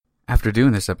After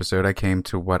doing this episode, I came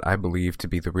to what I believe to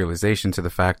be the realization to the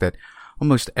fact that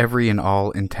almost every and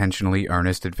all intentionally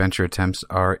earnest adventure attempts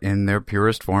are, in their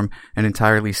purest form, an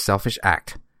entirely selfish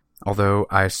act. Although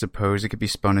I suppose it could be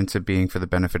spun into being for the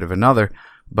benefit of another,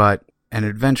 but an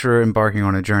adventurer embarking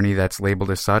on a journey that's labeled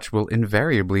as such will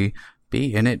invariably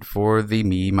be in it for the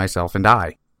me, myself, and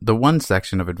I. The one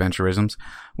section of adventurisms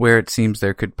where it seems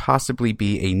there could possibly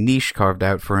be a niche carved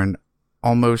out for an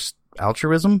almost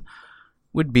altruism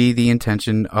would be the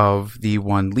intention of the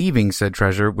one leaving said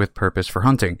treasure with purpose for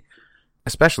hunting,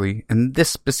 especially in this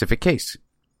specific case.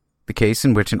 The case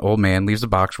in which an old man leaves a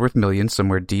box worth millions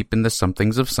somewhere deep in the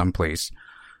somethings of some place,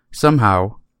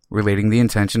 somehow relating the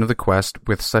intention of the quest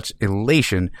with such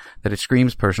elation that it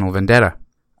screams personal vendetta.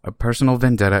 A personal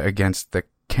vendetta against the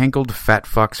cankled fat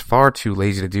fucks far too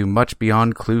lazy to do much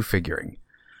beyond clue figuring.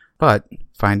 But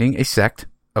finding a sect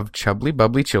of chubbly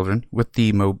bubbly children with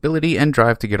the mobility and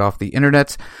drive to get off the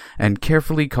internets and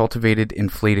carefully cultivated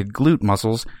inflated glute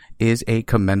muscles is a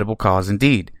commendable cause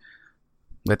indeed.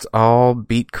 Let's all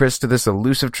beat Chris to this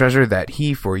elusive treasure that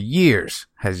he for years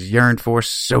has yearned for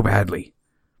so badly.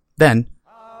 Then,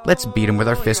 let's beat him with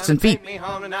our fists and feet.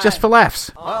 Just for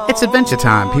laughs. It's adventure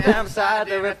time, people.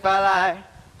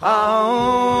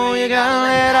 Oh, you gotta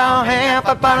let all half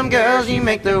up bottom girls, you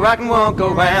make the rock and roll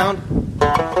go round.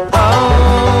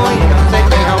 Oh, you gonna take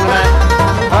me home tonight.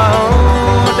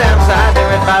 Oh, downside the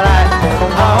red light.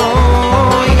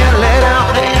 Oh, you gotta let all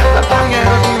half up bottom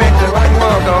girls, you make the rock and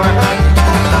roll go round.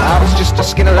 I was just a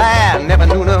skinny lad, never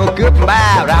knew no good from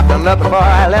bad. I done love before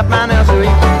I left my nursery.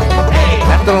 Hey,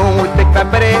 left alone with big fat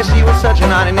Betty, she was such a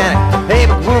naughty nanny. Hey,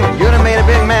 but woman, you done made a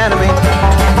big man of me.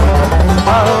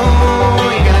 Oh,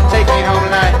 you gonna take me home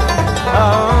tonight.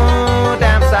 Oh,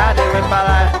 damn side the red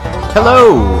light.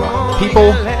 Hello,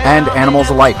 people and animals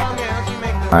alike.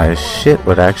 My shit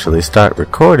would actually start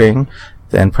recording,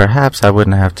 then perhaps I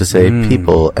wouldn't have to say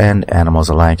people and animals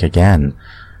alike again.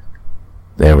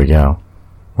 There we go.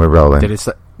 We're rolling. Did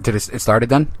it started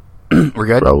then? We're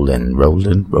good?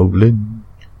 Rolling.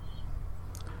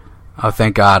 Oh,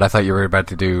 thank God. I thought you were about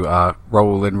to do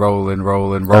rolling.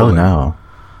 Oh, no.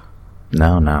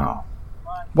 No.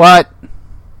 What?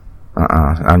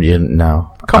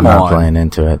 No. Come I'm on. not playing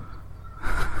into it.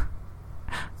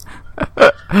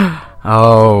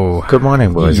 Oh. Good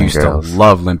morning, boys you and used girls. to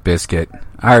love Limp Bizkit.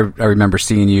 I remember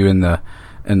seeing you in the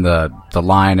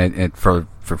line for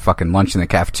fucking lunch in the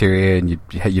cafeteria, and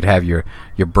you'd have your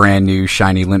brand new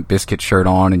shiny Limp Bizkit shirt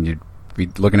on, and you'd be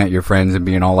looking at your friends and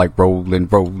being all like rolling.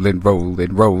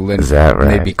 Is that right?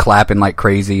 And they'd be clapping like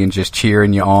crazy and just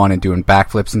cheering you on and doing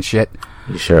backflips and shit.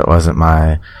 You sure it wasn't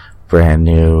my brand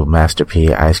new Master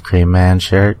P Ice Cream Man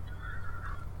shirt?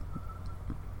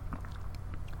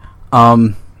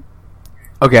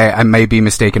 Okay, I may be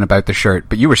mistaken about the shirt,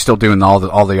 but you were still doing all the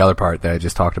other part that I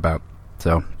just talked about.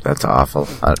 So That's awful.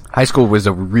 high school was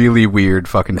a really weird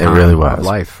fucking time really was. of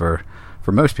life for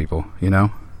most people,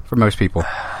 for most people.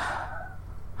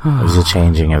 It was a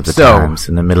changing of the So- times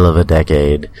in the middle of a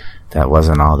decade that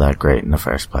wasn't all that great in the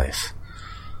first place.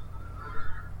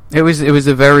 It was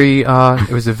a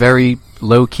very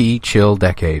low key, chill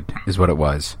decade, is what it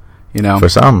was. For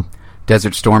some.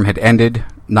 Desert Storm had ended.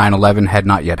 9/11 had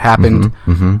not yet happened.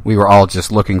 We were all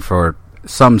just looking for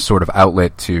some sort of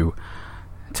outlet to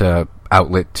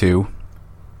outlet to,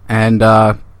 and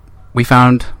we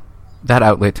found that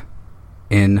outlet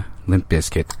in Limp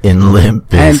Bizkit. In Limp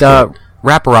Bizkit. And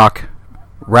rap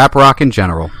rock in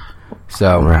general.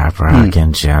 So Rap rock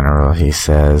in general, he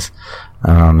says.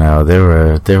 I don't know.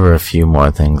 There were a few more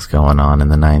things going on in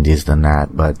the 90s than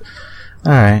that, but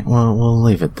all right, we'll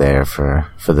leave it there for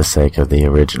the sake of the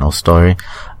original story.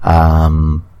 Yeah,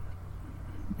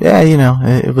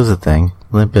 it was a thing.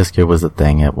 Limp Bizkit was a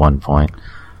thing at one point,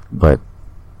 but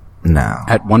no.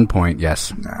 At one point,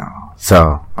 yes. No.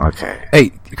 So, okay.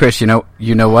 Hey, Chris, you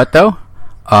know what though?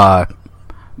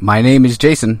 My name is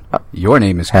Jason. Your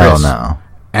name is Chris. Hell no.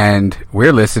 And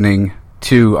we're listening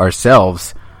to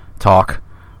ourselves talk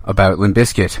about Limp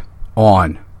Bizkit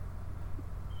on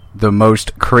the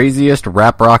most craziest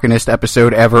rap rockinest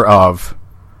episode ever of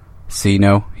See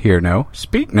No, Hear No,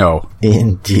 Speak No.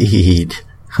 Indeed.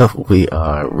 We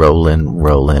are rolling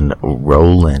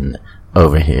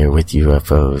over here with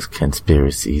UFOs,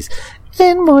 conspiracies,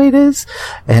 and moitas,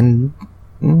 and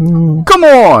Come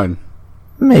on!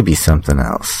 maybe something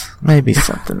else. Maybe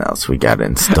something else we got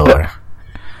in store.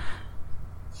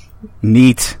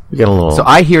 Neat. We got a little. So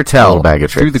I hear tell little bag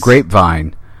of through the tricks.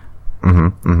 grapevine,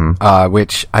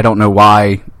 which I don't know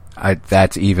why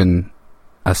that's even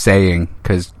a saying,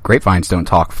 because grapevines don't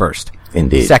talk first.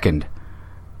 Indeed. Second,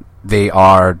 they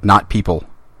are not people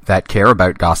that care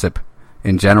about gossip.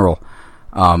 in general.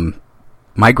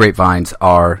 My grapevines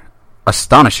are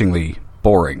astonishingly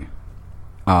boring.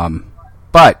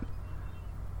 But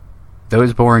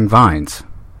those boring vines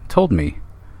told me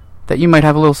that you might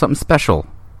have a little something special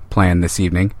planned this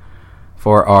evening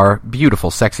for our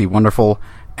beautiful, sexy, wonderful,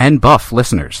 and buff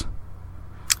listeners.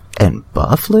 And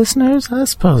buff listeners? I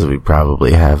suppose we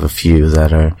probably have a few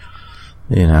that are,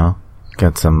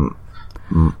 got some...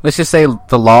 Let's just say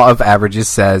the law of averages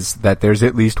says that there's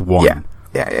at least one.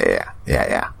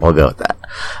 Yeah. We'll go with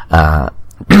that.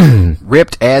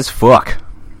 Ripped as fuck.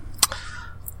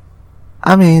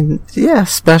 I mean, yeah,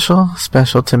 special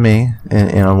to me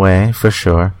in a way, for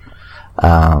sure.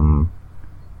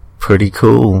 Pretty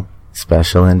cool,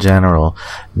 special in general.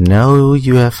 No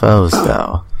UFOs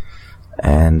though,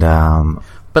 and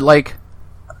but like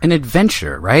an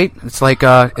adventure, right? It's like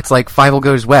Fievel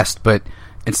Goes West, but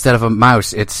instead of a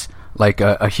mouse, it's like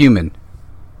a human.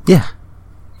 Yeah,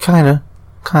 kinda.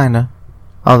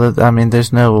 Although, I mean,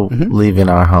 there's no leaving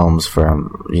our homes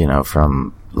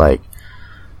from like.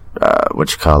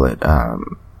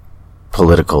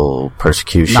 Political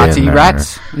persecution, Nazi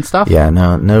rats and stuff. Yeah,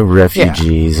 no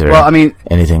refugees or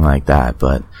anything like that.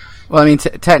 But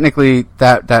technically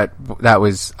that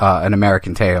was an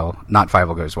American Tale, not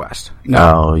Fievel Goes West.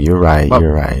 No, oh, you're right.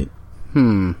 You're right.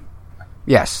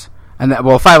 Yes, and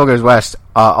Fievel Goes West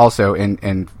also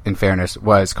in fairness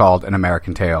was called An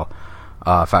American Tale.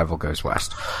 Fievel Goes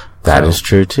West. That is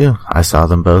true too. I saw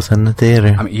them both in the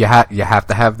theater. I mean, you have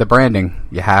to have the branding.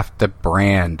 You have to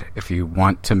brand if you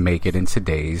want to make it in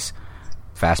today's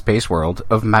fast-paced world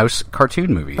of mouse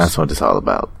cartoon movies. That's what it's all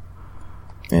about.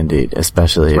 Indeed,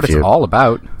 especially if you're all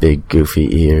about. Big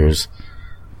goofy ears,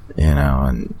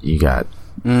 and you got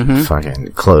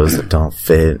fucking clothes that don't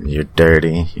fit, and you're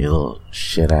dirty, you little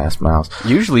shit-ass mouse.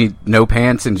 Usually no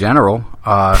pants in general.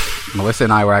 Melissa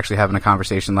and I were actually having a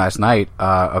conversation last night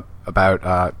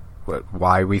about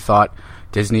why we thought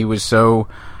Disney was so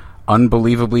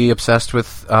unbelievably obsessed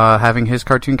with having his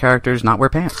cartoon characters not wear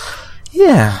pants.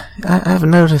 Yeah, I've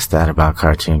noticed that about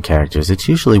cartoon characters. It's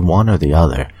usually one or the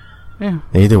other. Yeah.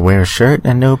 They either wear a shirt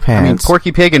and no pants. I mean,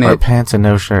 Porky Pig in or it pants and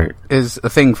no shirt is a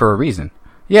thing for a reason.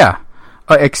 Yeah.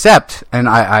 Except, and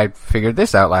I figured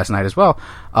this out last night as well,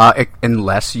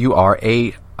 unless you are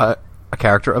a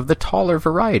character of the taller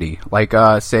variety, like,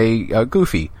 say,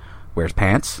 Goofy wears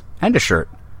pants and a shirt.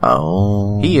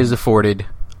 Oh. He is afforded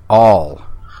all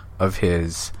of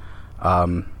his,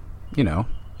 he's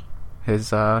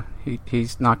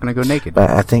not going to go naked. But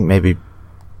I think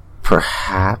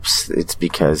perhaps it's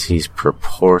because he's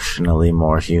proportionally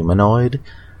more humanoid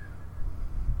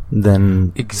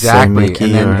than exactly. Mickey,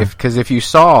 and then if you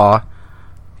saw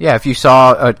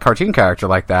a cartoon character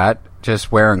like that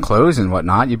just wearing clothes and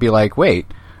whatnot, you'd be like, wait,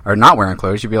 or not wearing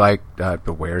clothes, you'd be like,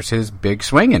 but where's his big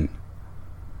swinging?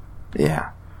 Yeah,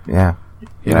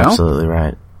 you're absolutely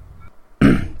right.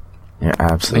 You're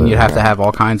absolutely. And you'd have right. to have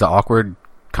all kinds of awkward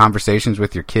conversations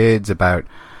with your kids about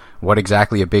what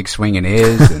exactly a big swinging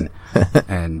is, and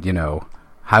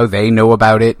how they know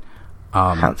about it.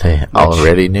 How they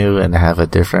already knew and have a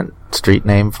different street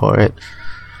name for it.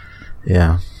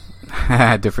 Yeah.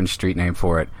 Different street name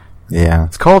for it. Yeah.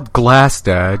 It's called Glass,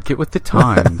 Dad. Get with the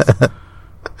times.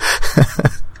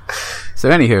 So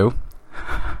anywho,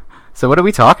 what are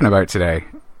we talking about today?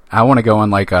 I want to go on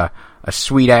like a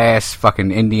sweet-ass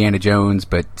fucking Indiana Jones,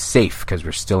 but safe because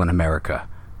we're still in America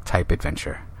type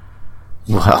adventure.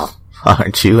 Well,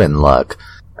 aren't you in luck?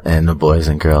 And the boys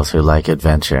and girls who like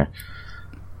adventure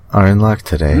are in luck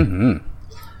today. Mm-hmm.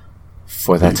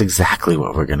 For that's exactly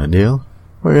what we're gonna do.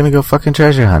 We're gonna go fucking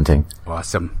treasure hunting.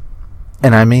 Awesome.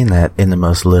 And I mean that in the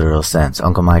most literal sense.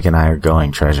 Uncle Mike and I are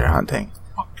going treasure hunting.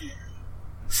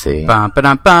 See? Bum ba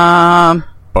dum bum.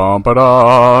 Bum ba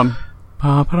dum.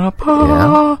 Bum ba dum bum.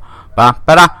 Yeah. Bum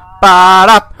ba dum ba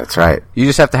dum. That's right. You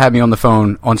just have to have me on the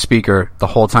phone on speaker the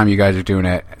whole time you guys are doing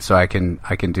it, so I can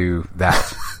do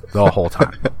that the whole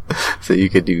time. So you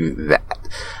could do that.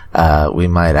 We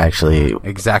might actually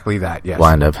exactly that. Yes.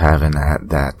 Wind up having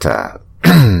that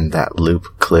that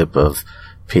loop clip of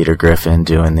Peter Griffin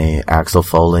doing the Axel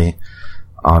Foley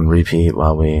on repeat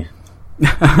while we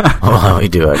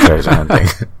do our treasure hunting.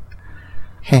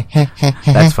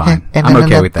 That's fine. I'm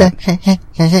okay with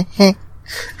that.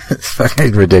 It's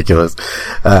fucking ridiculous.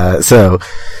 So,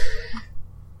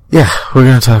 yeah, we're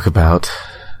going to talk about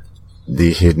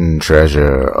the hidden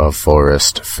treasure of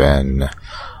Forest Fen.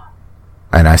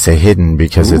 And I say hidden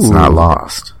because it's not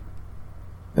lost.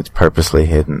 It's purposely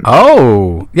hidden.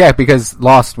 Oh, yeah, because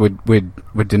lost would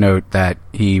denote that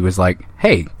he was like,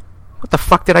 hey, what the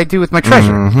fuck did I do with my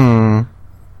treasure? Mm-hmm.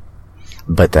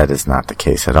 But that is not the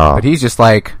case at all. But he's just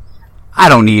like, I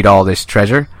don't need all this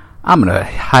treasure. I'm gonna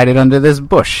hide it under this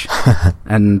bush.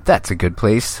 And that's a good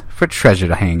place for treasure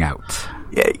to hang out.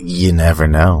 Yeah, you never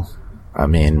know. I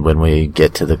mean, when we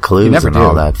get to the clues and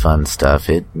all that fun stuff,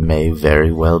 it may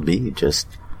very well be just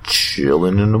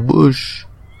chilling in the bush.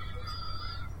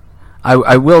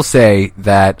 I will say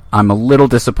that I'm a little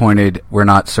disappointed we're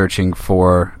not searching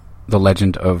for the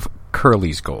legend of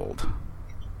Curly's Gold.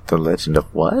 The legend of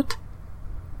what?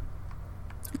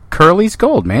 Curly's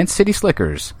Gold, man. City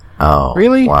Slickers. Oh,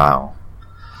 really? Wow.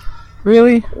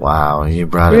 Really? Wow, you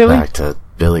brought it back to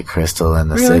Billy Crystal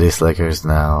and the City Slickers.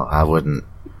 No, I wouldn't.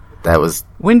 That was...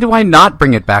 When do I not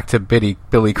bring it back to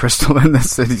Billy Crystal and the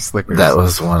City Slickers? That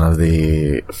was one of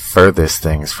the furthest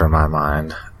things from my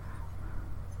mind.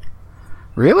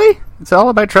 Really? It's all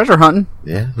about treasure hunting.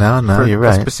 Yeah, no, you're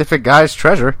right. A specific guy's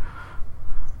treasure.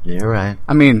 You're right.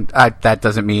 I mean, that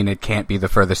doesn't mean it can't be the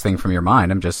furthest thing from your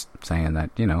mind. I'm just saying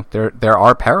that, there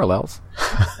are parallels.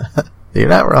 You're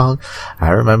not wrong. I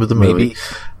remember the movie.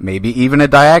 Maybe even a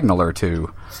diagonal or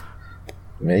two.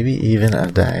 Maybe even a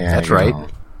diagonal.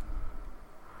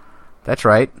 That's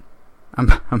right.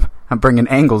 I'm bringing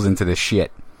angles into this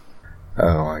shit.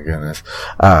 Oh my goodness.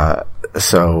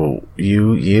 So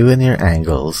you and your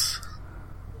angles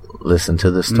listen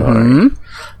to the story. Mm-hmm.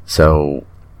 So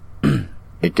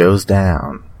it goes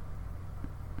down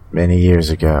many years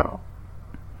ago.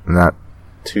 Not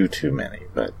too many,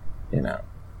 but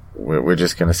we're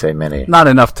just gonna say many. Not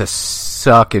enough to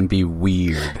suck and be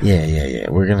weird. Yeah.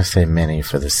 We're gonna say many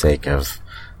for the sake of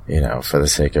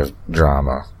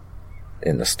drama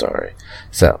in the story.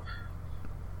 So,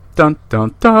 dun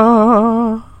dun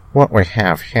dun. What we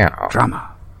have here,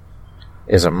 drama,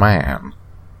 is a man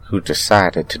who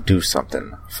decided to do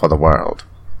something for the world.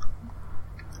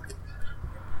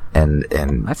 And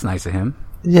that's nice of him.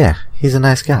 Yeah, he's a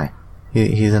nice guy.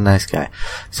 He's a nice guy.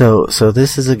 So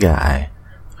this is a guy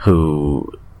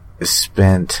who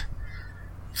spent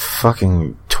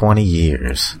fucking 20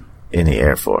 years in the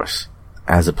Air Force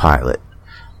as a pilot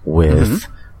with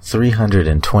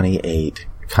 328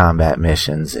 combat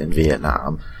missions in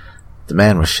Vietnam. The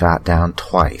man was shot down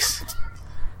twice.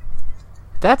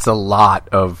 That's a lot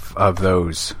of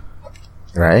those.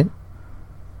 Right?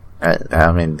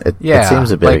 I mean, it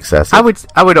seems a bit excessive.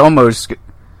 I would almost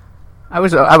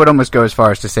go as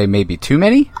far as to say maybe too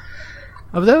many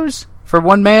of those for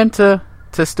one man to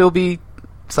still be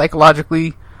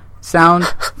psychologically sound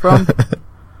from.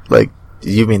 Like,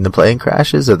 you mean the plane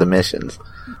crashes or the missions?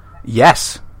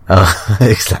 Yes. Oh,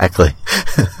 exactly.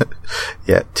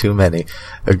 Yeah, too many.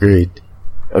 Agreed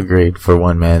for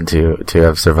one man to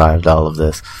have survived all of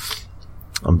this.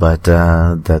 But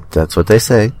that's what they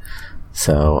say.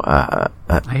 So I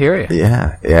hear you.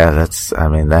 Yeah,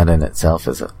 that in itself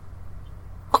is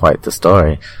quite the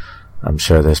story. I'm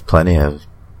sure there's plenty of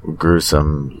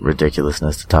gruesome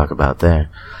ridiculousness to talk about there.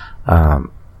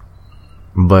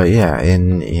 But yeah,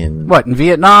 in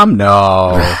Vietnam?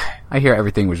 No. I hear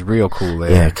everything was real cool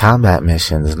there. Yeah, combat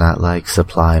missions, not like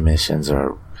supply missions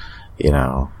or,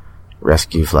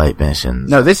 rescue flight missions.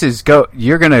 No, this is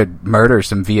you're gonna murder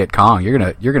some Viet Cong. You're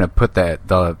gonna put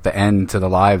the end to the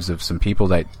lives of some people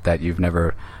that you've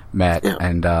never met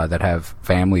and that have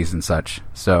families and such.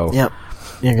 So yep.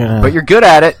 But you're good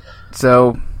at it,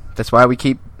 so that's why we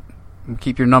keep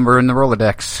your number in the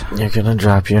Rolodex. You're gonna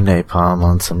drop your napalm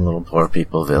on some little poor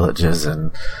people villages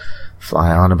and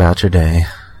fly on about your day.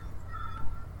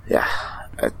 Yeah,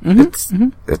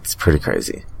 it's pretty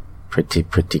crazy, pretty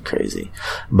crazy.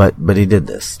 But he did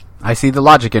this. I see the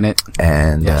logic in it,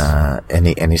 and yes.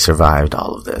 and he survived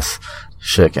all of this,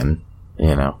 shooken,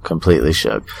 completely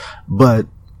shook, but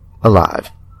alive.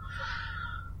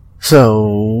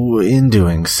 So, in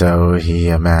doing so, he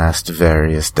amassed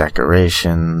various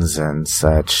decorations and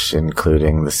such,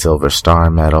 including the Silver Star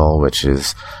Medal, which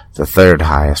is the third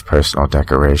highest personal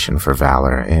decoration for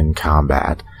valor in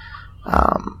combat.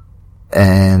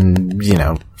 And,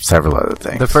 several other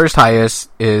things. The first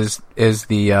highest is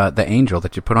the angel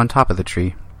that you put on top of the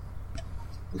tree.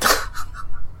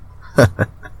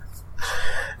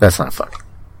 That's not funny.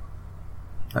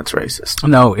 That's racist.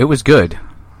 No, it was good.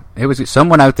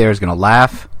 Someone out there is going to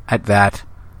laugh at that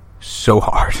so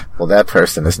hard. Well, that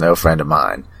person is no friend of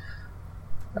mine.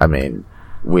 I mean,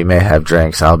 we may have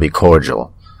drinks, I'll be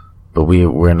cordial, but we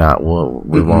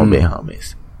won't be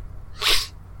homies.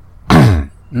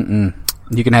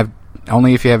 You can have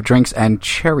only if you have drinks and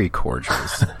cherry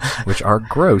cordials, which are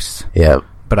gross. Yeah.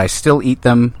 But I still eat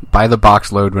them by the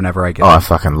box load whenever I get them. I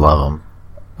fucking love them.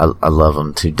 I love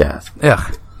them to death.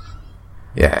 Ugh.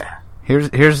 Yeah.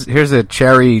 Here's a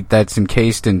cherry that's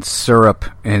encased in syrup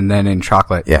and then in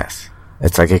chocolate. Yes.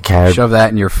 It's like a Shove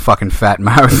that in your fucking fat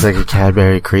mouth. It's like a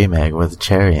Cadbury cream egg with a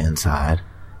cherry inside.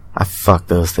 I fuck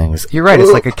those things. You're right.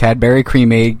 It's like a Cadbury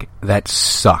cream egg that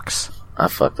sucks. I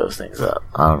fuck those things up.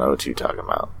 I don't know what you're talking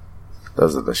about.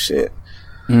 Those are the shit.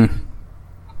 Mm.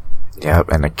 Yep,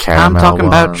 and the caramel I'm talking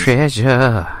about ones,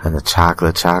 treasure. and the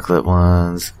chocolate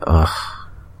ones. Ugh.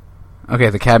 Okay,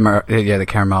 the caramel. Yeah, the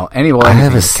caramel. Anyway, I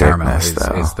have a caramel sickness,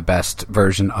 though. is the best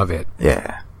version of it.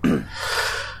 Yeah.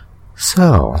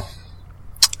 So,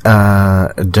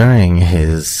 during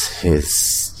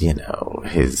his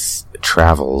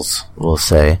travels, we'll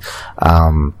say,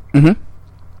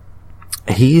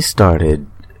 he started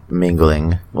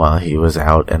mingling while he was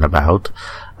out and about,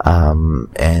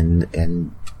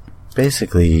 and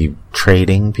basically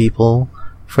trading people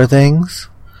for things,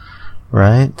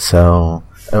 right? So,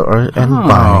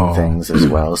 buying things as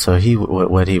well. So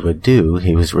what he would do,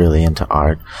 he was really into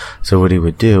art. So what he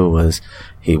would do was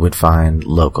he would find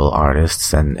local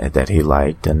artists and that he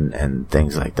liked and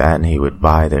things like that, and he would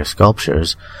buy their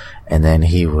sculptures, and then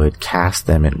he would cast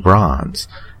them in bronze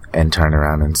and turn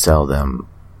around and sell them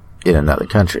in another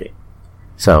country.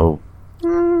 So,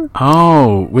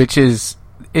 which is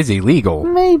illegal.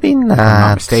 maybe not. If I'm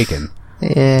not mistaken.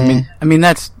 Yeah. I mean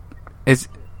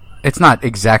it's not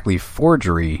exactly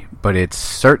forgery, but it's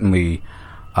certainly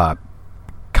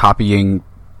copying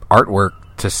artwork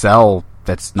to sell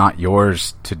that's not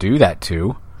yours to do that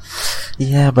to.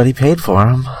 Yeah, but he paid for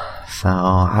them, so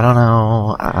I don't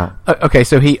know. Okay,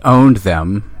 so he owned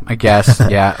them, I guess.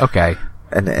 Yeah, okay.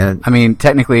 And I mean,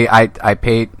 technically, I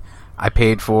paid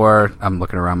for. I'm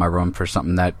looking around my room for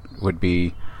something that would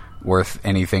be worth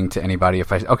anything to anybody.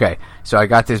 If okay, so I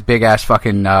got this big ass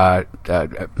fucking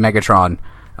Megatron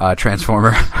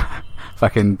Transformer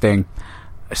fucking thing.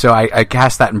 So I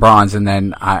cast that in bronze, and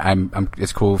then I'm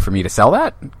it's cool for me to sell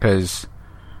that because.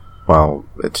 Well,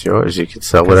 it's yours. You can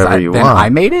sell whatever you want. I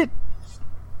made it.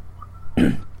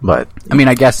 But I mean,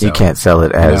 I guess so. You can't sell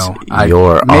it as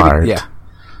your art. Yeah.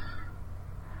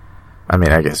 I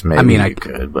mean, I guess maybe you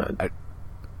could, but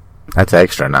that's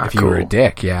extra not if cool. If you were a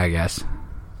dick, yeah, I guess.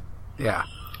 Yeah.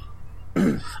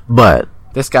 But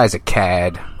this guy's a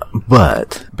cad.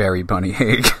 But Berry Bunny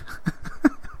egg.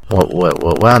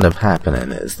 What wound up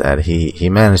happening is that he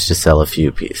managed to sell a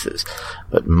few pieces,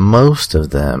 but most of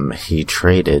them he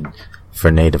traded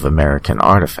for Native American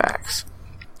artifacts.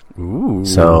 Ooh.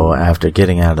 So after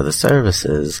getting out of the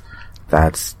services,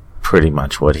 that's pretty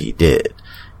much what he did.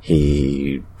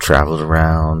 He traveled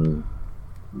around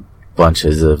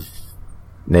bunches of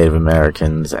Native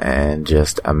Americans and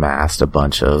just amassed a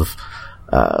bunch of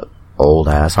old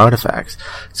ass artifacts.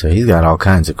 So he's got all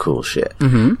kinds of cool shit.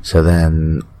 Mm-hmm. So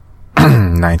then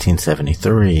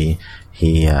 1973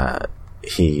 he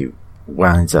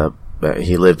winds up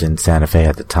he lived in Santa Fe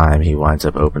at the time. He winds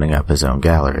up opening up his own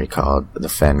gallery called the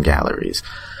Fenn Galleries,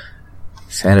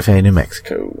 Santa Fe, New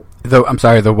Mexico. I'm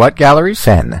sorry, the what galleries?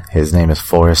 Fenn. His name is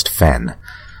Forrest Fenn.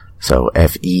 So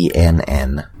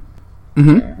Fenn.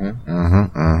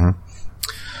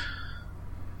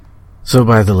 So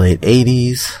by the late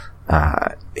 80s,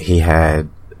 he had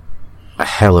a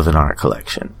hell of an art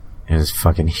collection. It was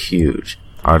fucking huge.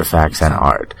 Artifacts and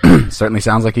art. Certainly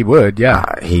sounds like he would,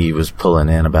 yeah. He was pulling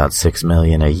in about $6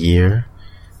 million a year.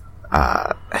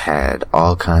 Had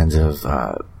all kinds of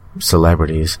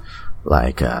celebrities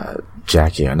like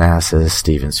Jackie Onassis,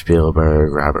 Steven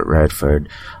Spielberg, Robert Redford,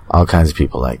 all kinds of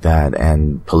people like that,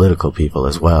 and political people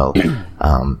as well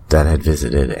that had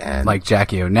visited. And like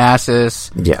Jackie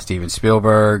Onassis, Steven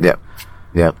Spielberg.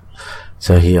 Yep.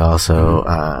 So he also,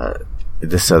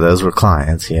 so those were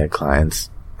clients. He had clients,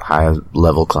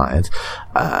 high-level clients,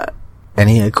 and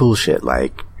he had cool shit,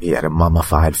 like he had a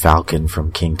mummified falcon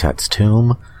from King Tut's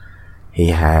tomb. He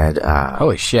had,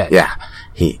 holy shit. Yeah.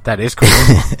 That is cool.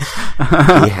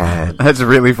 He had... That's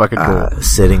really fucking cool.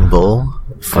 Sitting Bull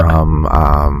from,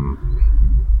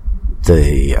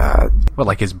 what,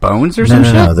 like his bones or some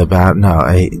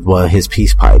shit? Well, his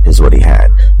peace pipe is what he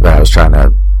had. But I was trying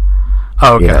to,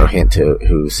 hint to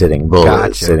who Sitting Bull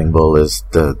is. Sitting Bull is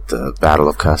the Battle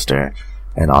of Custer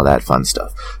and all that fun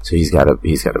stuff. So he's got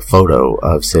a photo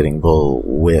of Sitting Bull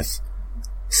with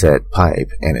said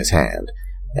pipe in his hand.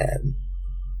 And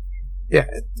yeah,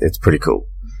 it's pretty cool.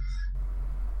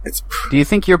 Do you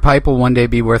think your pipe will one day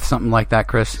be worth something like that,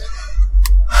 Chris?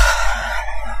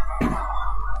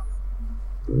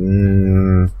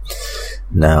 No.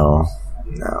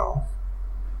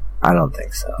 I don't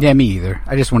think so. Yeah, me either.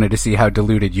 I just wanted to see how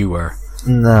deluded you were.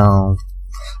 No,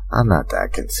 I'm not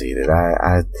that conceited.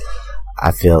 I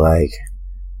feel like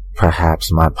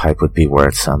perhaps my pipe would be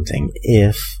worth something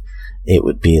if it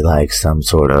would be like some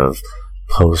sort of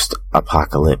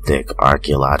post-apocalyptic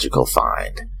archaeological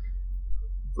find.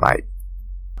 Like,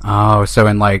 Oh, so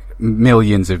in like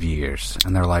millions of years.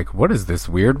 And they're like, what is this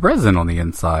weird resin on the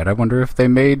inside? I wonder if they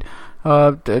made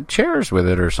chairs with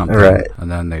it or something. Right.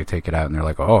 And then they take it out and they're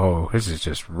like, oh, this is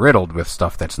just riddled with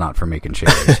stuff that's not for making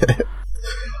chairs.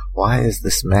 why is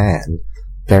this man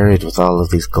buried with all of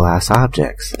these glass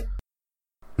objects?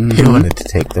 Mm-hmm. He wanted to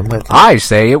take them with him. I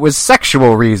say it was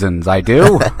sexual reasons, I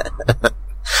do.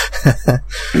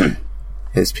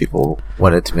 His people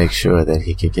wanted to make sure that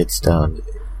he could get stoned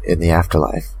in the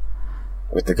afterlife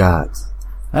with the gods.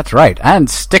 That's right, and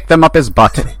stick them up his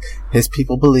butt. His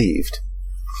people believed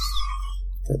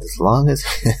that as long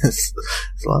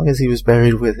as he was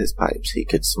buried with his pipes, he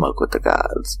could smoke with the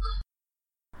gods.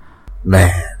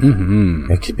 Man,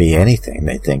 It could be anything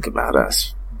they think about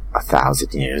us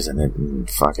 1,000 years and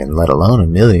fucking let alone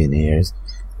 1,000,000 years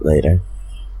later.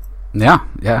 Yeah.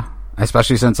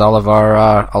 Especially since all of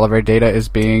our data is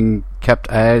being kept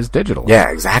as digital.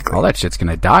 Yeah, exactly. All that shit's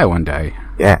gonna die one day.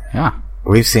 Yeah.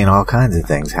 We've seen all kinds of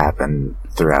things happen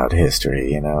throughout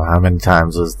history, you know. How many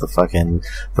times was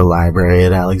the library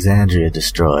at Alexandria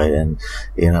destroyed and,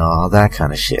 you know, all that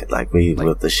kind of shit.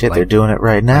 With the shit, they're doing it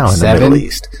right now in the Middle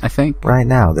East. I think. Right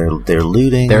now, they're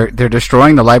looting. They're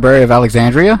destroying the Library of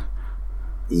Alexandria?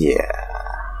 Yeah.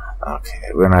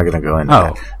 Okay, we're not gonna go into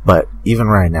that. But even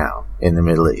right now, in the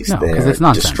Middle East, they're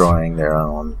destroying their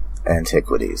own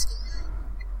antiquities.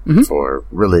 For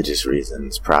religious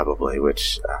reasons, probably,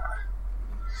 which...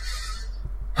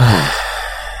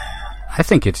 I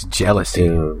think it's jealousy.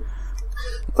 Dude,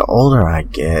 the older I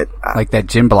get... like that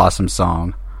Gin Blossom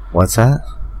song. What's that?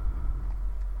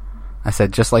 I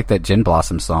said just like that Gin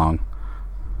Blossom song.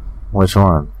 Which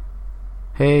one?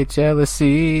 Hey,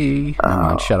 jealousy. Come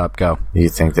on, shut up, go. You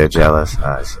think they're jealous?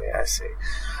 I see.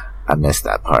 I missed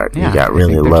that part. Yeah, you got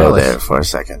really low jealous there for a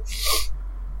second.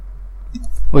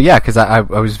 Well, yeah, because I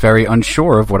was very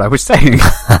unsure of what I was saying.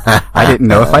 I didn't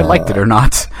know if I liked it or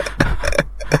not.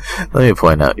 Let me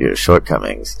point out your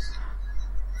shortcomings.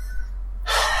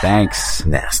 Thanks.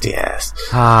 Nasty ass.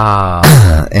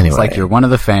 Anyway. It's like you're one of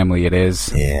the family, it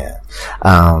is. Yeah.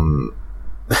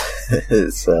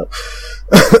 So...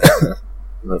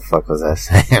 the fuck was I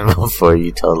saying before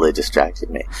you totally distracted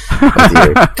me with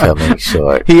your coming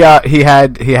short? He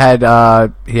had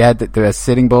the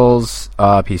Sitting Bull's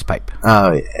peace pipe.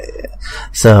 Oh yeah.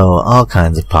 So all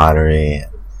kinds of pottery,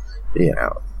 you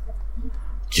know,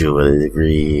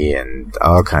 jewelry and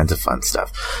all kinds of fun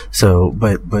stuff. So,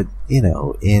 but you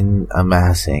know, in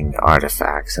amassing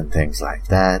artifacts and things like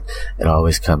that, it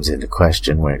always comes into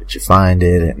question: where did you find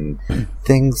it? And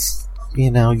things. You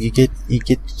know, you get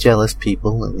jealous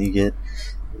people, and you get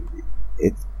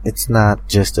it. It's not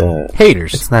just a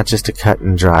haters. It's not just a cut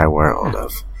and dry world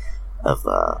of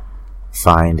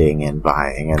finding and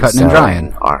buying and cutting selling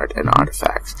and drying art and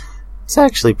artifacts. It's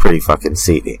actually pretty fucking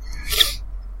seedy,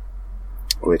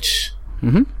 which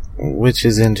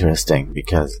is interesting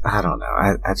because I don't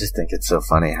know. I just think it's so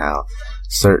funny how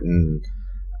certain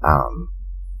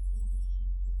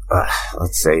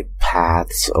let's say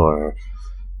paths or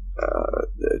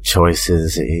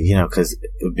choices, you know, because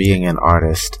being an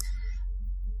artist,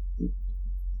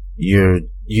 you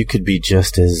could be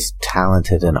just as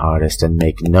talented an artist and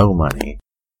make no money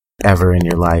ever in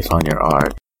your life on your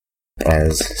art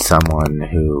as someone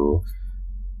who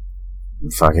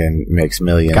fucking makes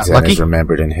millions and is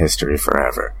remembered in history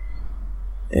forever.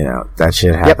 You know, that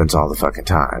shit happens all the fucking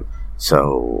time.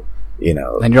 So, you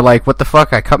know... And you're like, what the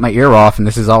fuck? I cut my ear off and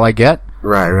this is all I get?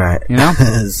 Right. You know?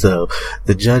 So,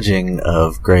 the judging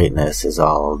of greatness is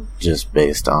all just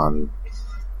based on...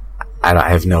 I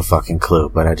have no fucking clue,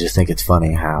 but I just think it's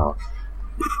funny how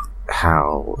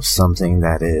something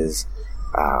that is...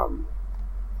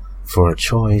 for a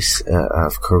choice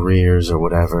of careers or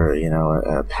whatever, you know,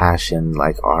 a passion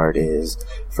like art is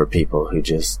for people who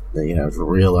just, you know, for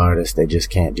real artists, they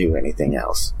just can't do anything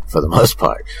else for the most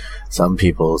part. Some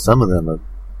of them are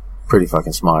pretty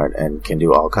fucking smart and can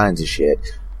do all kinds of shit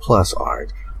plus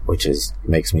art, which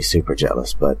makes me super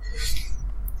jealous, but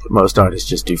most artists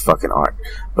just do fucking art.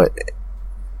 But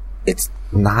it's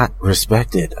not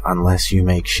respected unless you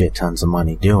make shit tons of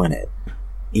money doing it,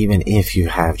 even if you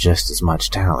have just as much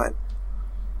talent.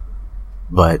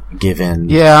 But given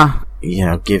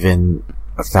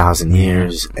 1,000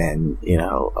 years and, you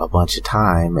know, a bunch of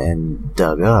time and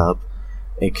dug up,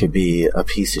 it could be a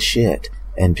piece of shit,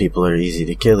 and people are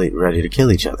ready to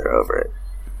kill each other over it.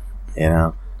 You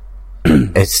know,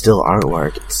 it's still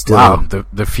artwork. It's still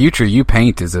the future you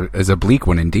paint is a bleak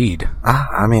one indeed.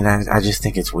 I mean, I just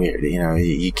think it's weird. You know,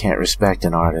 you can't respect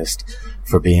an artist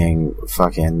for having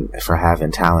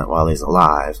talent while he's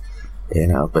alive,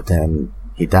 but then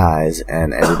he dies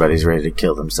and everybody's ready to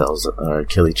kill themselves or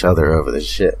kill each other over this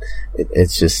shit.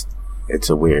 It's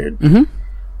a weird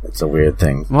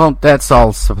thing. Well, that's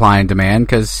all supply and demand,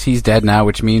 because he's dead now,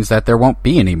 which means that there won't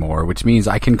be any more, which means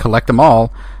I can collect them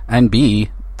all and be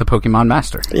the Pokemon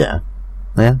Master. Yeah.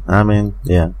 Yeah, I mean,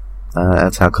 yeah.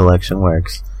 That's how collection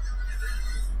works.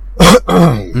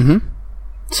 Mm-hmm.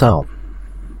 So,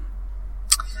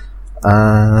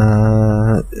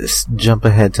 jump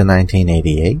ahead to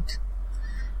 1988.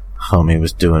 Homie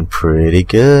was doing pretty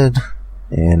good.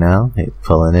 He's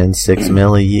pulling in $6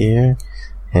 million a year.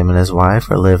 Him and his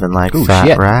wife are living like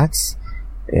fat rats.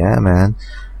 Yeah, man.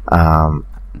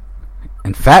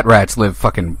 And fat rats live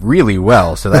fucking really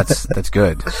well, so that's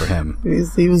good for him.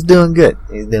 He was doing good.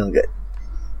 He's doing good.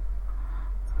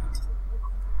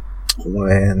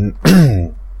 When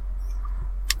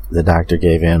the doctor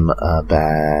gave him a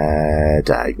bad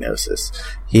diagnosis,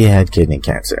 he had kidney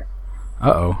cancer.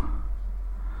 Uh-oh.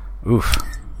 Oof.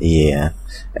 Yeah.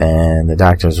 And the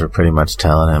doctors were pretty much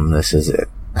telling him, this is it.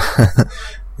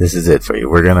 This is it for you.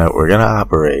 We're gonna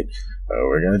operate.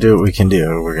 We're gonna do what we can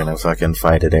do. We're gonna fucking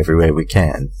fight it every way we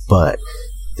can. But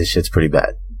this shit's pretty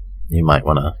bad. You might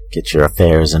want to get your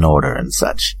affairs in order and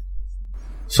such.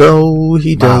 So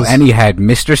he does. Wow, and he had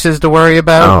mistresses to worry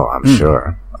about? Oh, I'm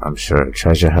sure. I'm sure.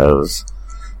 Treasure hose.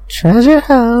 Treasure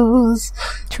hose.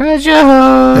 Treasure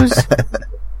hose.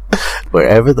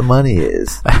 Wherever the money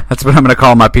is. That's what I'm going to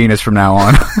call my penis from now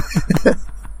on.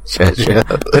 Treasure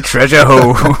hose. The treasure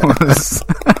hose.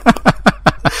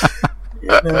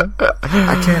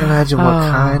 I can't imagine what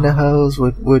kind of hose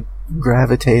would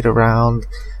gravitate around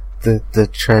the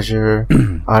treasure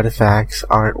artifacts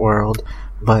art world,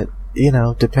 but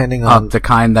depending on the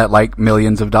kind that like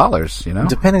millions of dollars,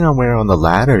 depending on where on the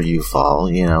ladder you fall,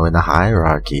 in the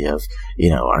hierarchy of,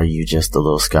 are you just the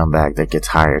little scumbag that gets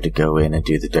hired to go in and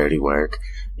do the dirty work,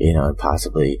 and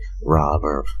possibly rob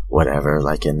or whatever,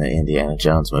 like in the Indiana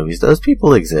Jones movies. Those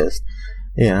people exist,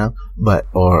 but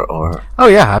or oh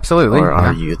yeah, absolutely. Or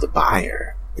are you the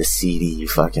buyer, the seedy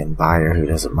fucking buyer who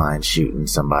doesn't mind shooting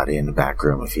somebody in the back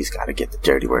room if he's got to get the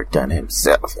dirty work done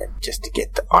himself and just to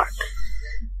get the art?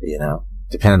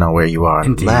 Depending on where you are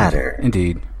on the ladder.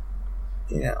 Indeed.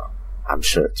 I'm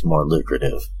sure it's more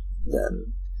lucrative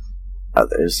than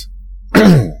others.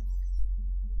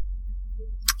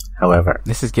 However,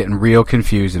 this is getting real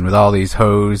confusing with all these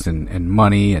hoes and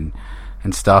money and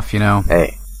stuff,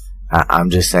 Hey, I'm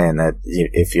just saying that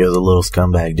if you're the little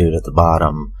scumbag dude at the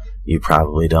bottom, you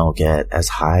probably don't get as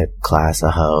high class a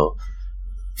hoe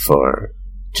for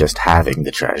just having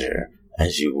the treasure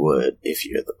as you would if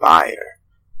you're the buyer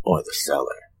or the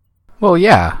seller. Well,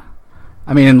 yeah.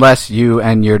 I mean, unless you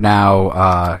and your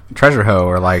now treasure hoe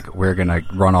are like, we're going to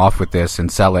run off with this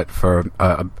and sell it for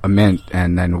a mint,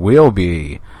 and then we'll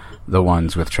be the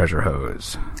ones with treasure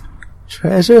hoes.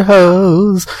 Treasure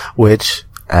hoes! Which,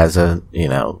 as a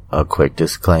quick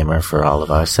disclaimer for all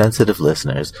of our sensitive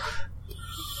listeners,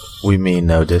 we mean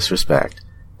no disrespect.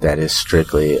 That is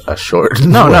strictly a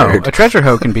shortened word. No. A treasure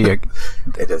hoe can be a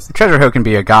treasure hoe can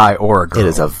be a guy or a girl. It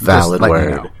is a valid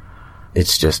word.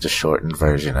 It's just a shortened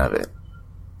version of it.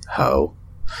 Hoe.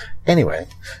 Anyway,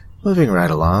 moving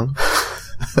right along.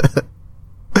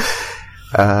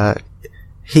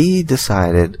 He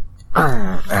decided,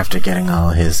 after getting all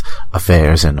his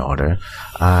affairs in order,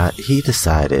 he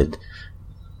decided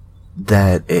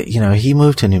that, he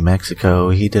moved to New Mexico,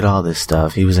 he did all this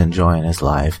stuff, he was enjoying his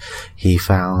life, he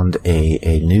found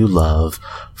a new love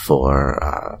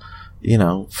for,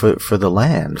 for the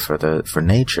land, for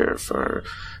nature, for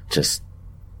just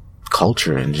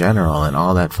culture in general, and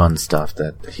all that fun stuff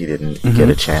that he didn't get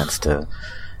a chance to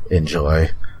enjoy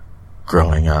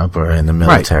growing up or in the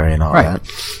military and all that.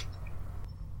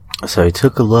 So he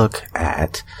took a look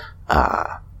at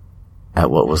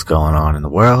what was going on in the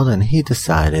world, and he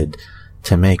decided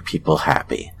to make people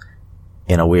happy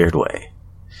in a weird way.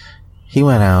 He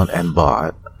went out and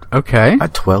bought a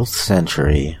 12th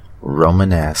century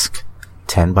Romanesque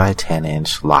 10 by 10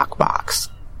 inch lockbox.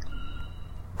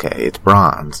 Okay, it's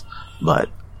bronze, but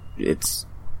it's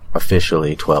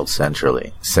officially 12th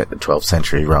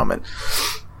century Roman.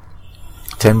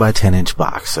 10 by 10 inch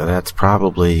box, so that's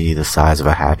probably the size of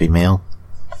a Happy Meal.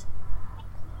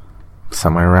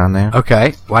 Somewhere around there.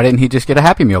 Okay, why didn't he just get a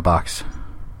Happy Meal box?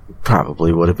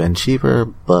 Probably would have been cheaper,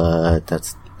 but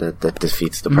that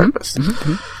defeats the purpose.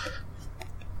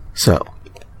 So,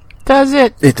 does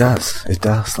it? It does.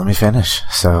 Let me finish.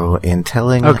 So, in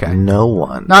telling no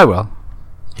one, I will.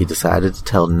 He decided to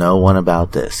tell no one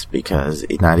about this, because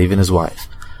not even his wife,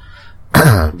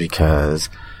 because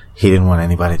he didn't want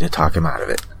anybody to talk him out of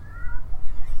it.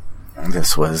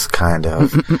 This was kind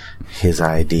of his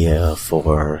idea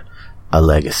for a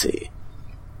legacy.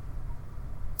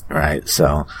 Right,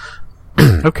 so...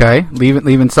 Okay,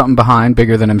 leaving something behind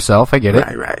bigger than himself, I get it.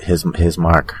 Right, his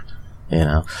mark, you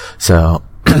know. So,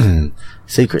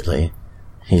 secretly,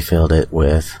 he filled it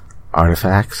with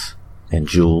artifacts and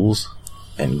jewels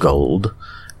and gold,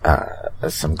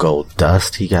 some gold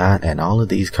dust he got, and all of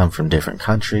these come from different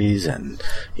countries and,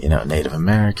 you know, Native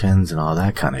Americans and all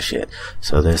that kind of shit.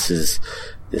 So this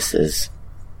is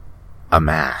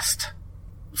amassed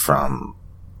from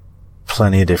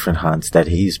plenty of different hunts that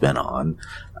he's been on,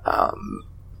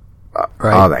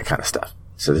 right. All that kind of stuff.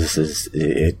 So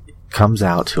it comes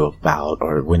out to about,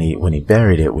 or when he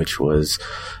buried it, which was,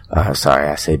 sorry,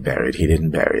 I say buried, he didn't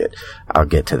bury it. I'll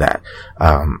get to that.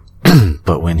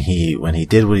 But when he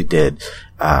did what he did,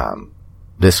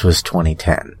 this was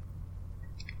 2010.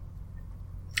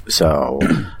 So,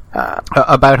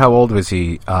 about how old was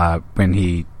he, when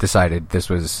he decided this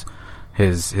was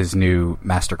his new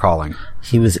master calling?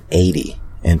 He was 80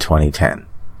 in 2010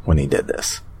 when he did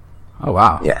this. Oh,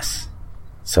 wow. Yes.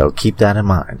 So keep that in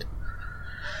mind.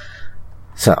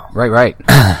 So. Right.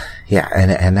 Yeah,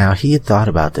 and now he had thought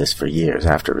about this for years.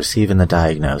 After receiving the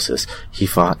diagnosis, he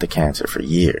fought the cancer for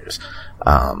years.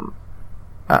 And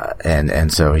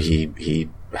so he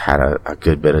had a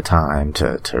good bit of time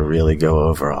to really go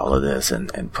over all of this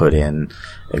and put in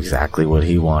exactly what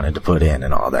he wanted to put in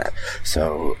and all that.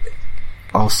 So,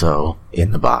 also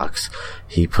in the box,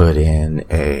 he put in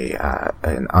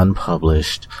an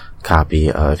unpublished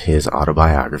copy of his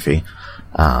autobiography,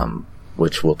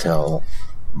 which will tell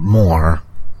more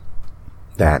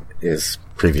that is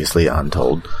previously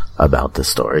untold about the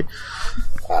story,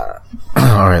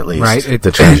 or at least right.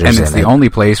 The treasures, and it's the only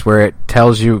place where it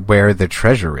tells you where the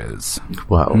treasure is.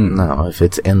 Well, no, if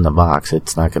it's in the box,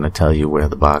 it's not going to tell you where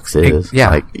the box is. Yeah,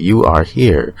 like you are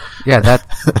here. Yeah, that.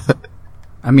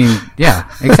 I mean,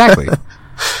 yeah, exactly.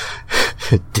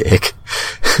 Dick.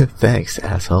 Thanks,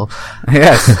 asshole.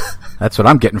 Yes, that's what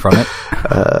I'm getting from it.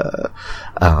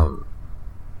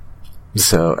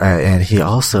 So, and he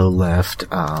also left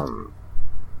a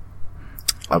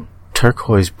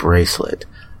turquoise bracelet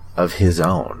of his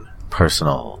own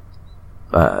personal,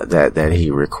 that he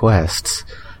requests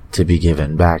to be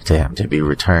given back to him, to be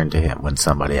returned to him when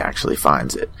somebody actually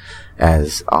finds it,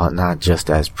 as not just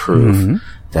as proof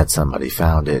that somebody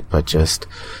found it, but just,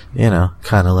 you know,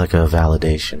 kind of like a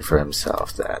validation for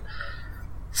himself that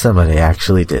somebody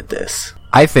actually did this.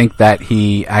 I think that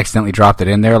he accidentally dropped it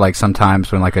in there, like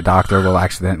sometimes when like a doctor will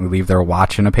accidentally leave their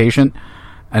watch in a patient,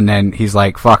 and then he's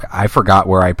like, fuck, I forgot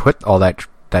where I put all that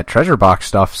treasure box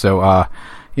stuff, so,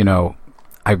 you know,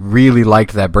 I really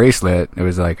liked that bracelet. It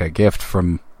was like a gift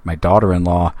from my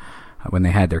daughter-in-law when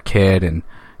they had their kid, and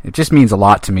it just means a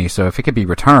lot to me, so if it could be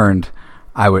returned,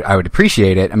 I would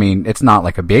appreciate it. I mean, it's not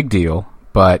like a big deal,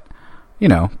 but, you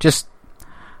know, just,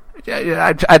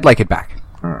 I'd like it back.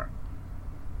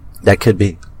 That could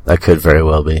be. That could very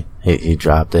well be. He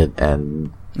dropped it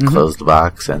and closed the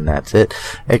box, and that's it.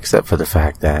 Except for the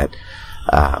fact that,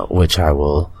 which I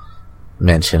will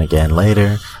mention again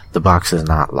later, the box is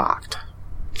not locked.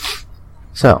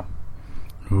 So.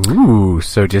 Ooh,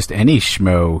 so just any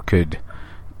schmo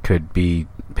could be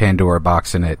Pandora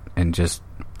boxing it and just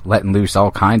letting loose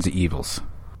all kinds of evils.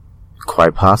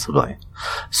 Quite possibly.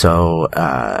 So,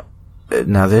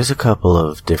 now there's a couple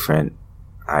of different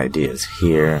ideas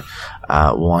here,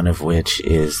 one of which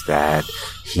is that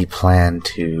he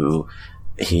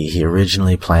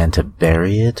originally planned to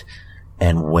bury it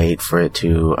and wait for it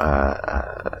to,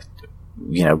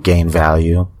 you know, gain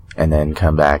value and then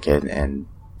come back and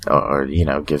you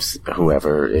know, gives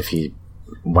whoever, if he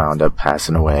wound up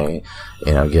passing away,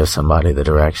 you know, give somebody the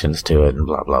directions to it and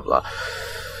blah, blah, blah.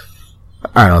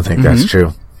 I don't think that's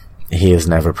true. He has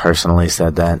never personally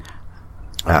said that.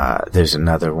 There's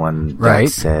another one that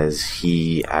says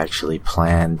he actually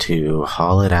planned to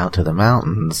haul it out to the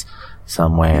mountains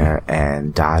somewhere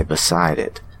and die beside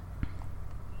it,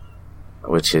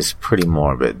 which is pretty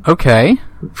morbid. Okay.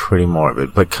 Pretty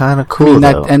morbid, but kind of cool,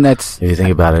 though. And that's, if you think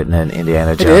about it in an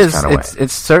Indiana Jones kind of way.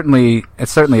 It's certainly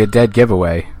a dead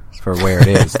giveaway for where it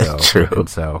is, though. True. And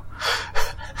so.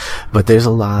 But there's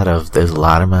a lot of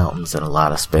mountains and a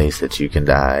lot of space that you can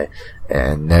die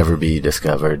and never be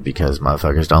discovered because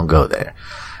motherfuckers don't go there.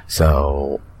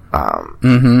 So,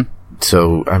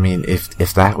 so, I mean,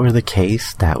 if that were the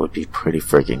case, that would be pretty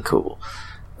freaking cool.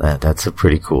 That's a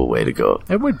pretty cool way to go.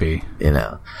 It would be. You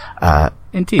know.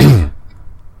 Indeed.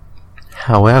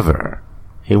 However,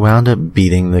 he wound up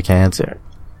beating the cancer.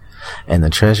 And the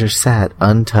treasure sat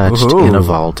untouched in a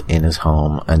vault in his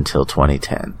home until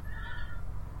 2010.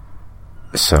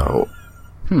 So,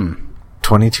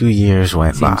 22 years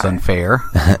went Seems by. unfair.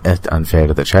 Unfair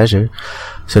to the treasure.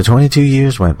 So 22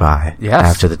 years went by Yes.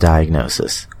 after the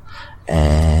diagnosis.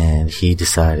 And he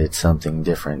decided something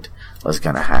different was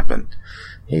going to happen.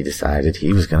 He decided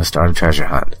he was going to start a treasure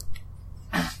hunt.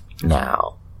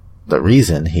 Now, the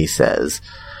reason, he says,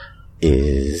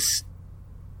 is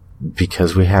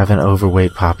because we have an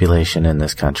overweight population in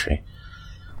this country.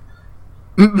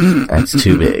 That's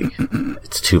too big.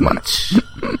 It's too much.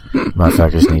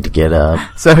 Motherfuckers need to get up.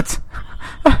 So it's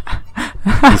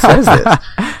He says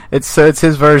this. it's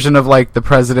his version of like the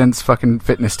president's fucking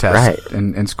fitness test Right.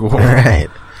 in school. Right.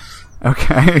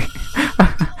 Okay.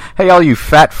 Hey, all you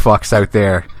fat fucks out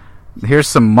there. Here's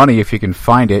some money if you can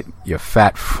find it, you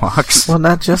fat fucks. Well,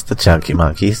 not just the chunky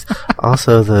monkeys,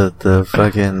 also the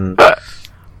fucking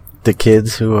the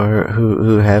kids who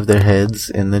have their heads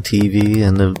in the TV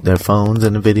and their phones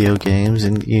and the video games,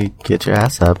 and you get your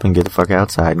ass up and get the fuck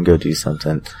outside and go do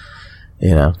something.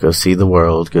 You know, go see the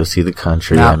world, go see the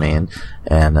country. No. I mean,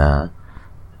 and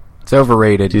It's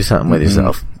overrated. do something with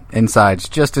yourself. Inside's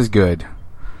just as good.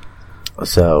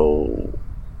 So,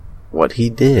 what he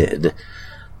did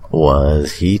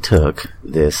was he took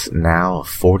this now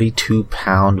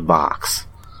 42-pound box.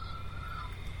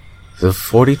 So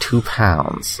 42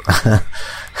 pounds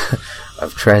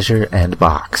of treasure and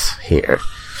box here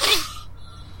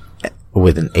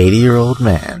with an 80-year-old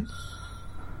man.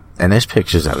 And there's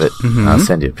pictures of it. Mm-hmm. I'll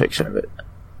send you a picture of it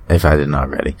if I didn't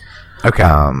already. Okay.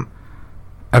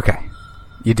 Okay.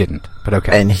 You didn't, but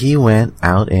okay. And he went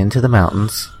out into the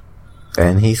mountains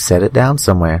and he set it down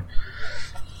somewhere.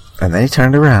 And then he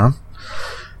turned around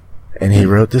and he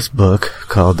wrote this book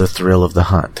called The Thrill of the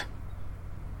Hunt.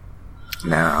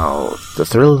 Now, The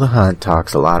Thrill of the Hunt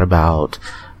talks a lot about,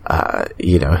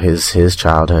 his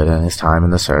childhood and his time in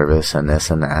the service and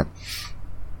this and that.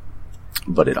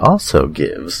 But it also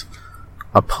gives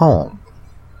a poem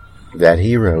that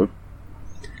he wrote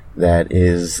that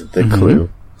is the clue.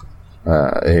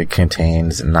 It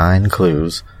contains 9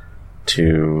 clues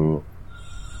to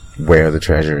where the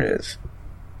treasure is.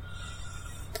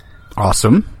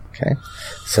 Awesome. Okay.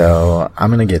 So,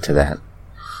 I'm going to get to that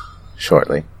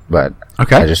shortly. But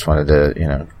Okay. I just wanted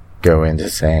to, go into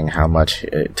saying how much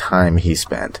time he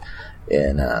spent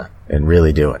in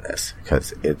really doing this.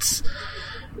 Because it's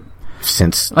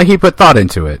since... Like he put thought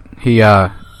into it. He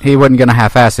wasn't gonna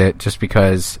half-ass it just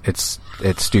because it's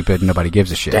stupid and nobody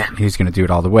gives a shit. Yeah. He's gonna do it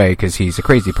all the way because he's a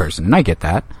crazy person, and I get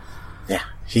that. Yeah.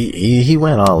 He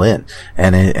went all in.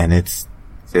 And it's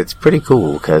pretty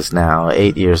cool because now,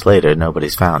 8 years later,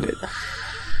 nobody's found it.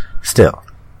 Still.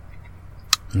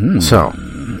 So,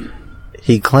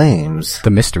 he claims... The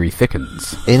mystery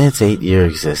thickens. In its 8-year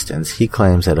existence, he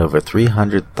claims that over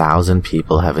 300,000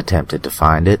 people have attempted to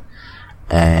find it,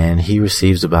 and he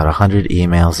receives about 100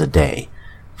 emails a day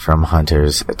from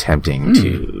hunters attempting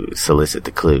to solicit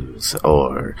the clues,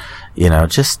 or,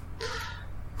 just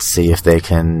see if they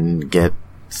can get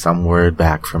some word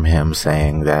back from him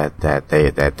saying that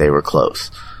they were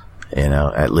close.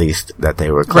 At least that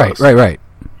they were close. Right.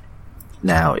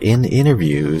 Now, in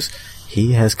interviews,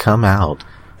 he has come out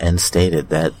and stated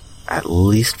that at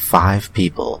least 5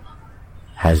 people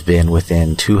has been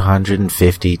within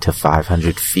 250 to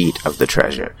 500 feet of the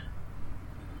treasure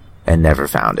and never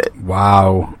found it.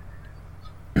 Wow.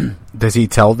 Does he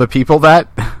tell the people that?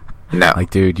 No. Like,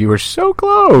 dude, you were so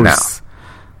close. No.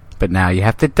 But now you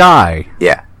have to die.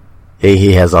 Yeah.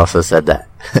 He has also said that.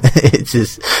 It's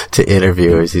just to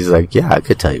interviewers. He's like, yeah, I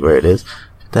could tell you where it is,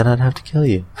 but then I'd have to kill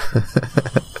you.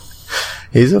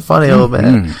 He's a funny old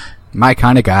man. My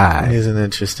kind of guy. He's an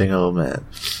interesting old man.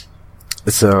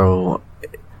 So,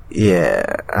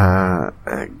 yeah,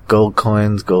 gold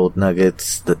coins, gold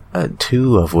nuggets,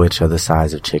 2 of which are the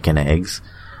size of chicken eggs,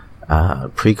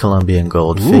 pre-Columbian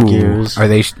gold figures, Are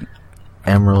they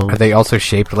emerald. Are they also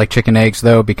shaped like chicken eggs,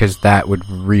 though? Because that would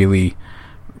really,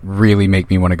 really make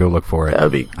me want to go look for it. That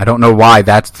would be, I don't know why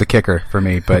that's the kicker for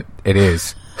me, but it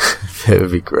is. that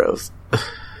would be gross.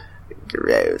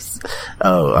 Gross.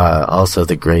 Oh, also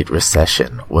the Great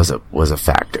Recession was a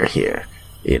factor here.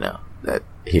 That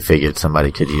he figured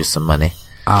somebody could use some money.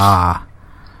 Ah.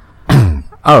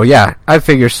 Oh, yeah. I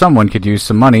figure someone could use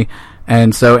some money.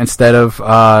 And so instead of,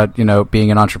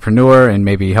 being an entrepreneur and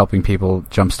maybe helping people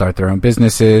jumpstart their own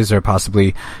businesses or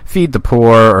possibly feed the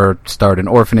poor or start an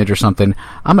orphanage or something,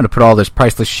 I'm going to put all this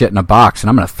priceless shit in a box and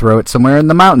I'm going to throw it somewhere in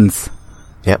the mountains.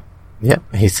 Yep.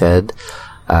 He said,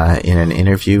 in an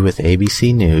interview with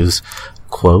ABC News,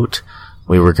 quote,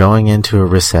 "We were going into a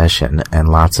recession and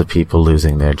lots of people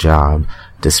losing their job.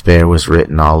 Despair was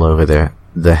written all over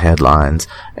the headlines,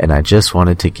 and I just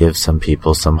wanted to give some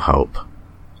people some hope."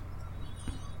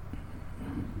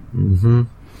 The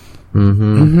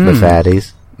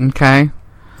fatties. Okay.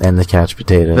 And the couch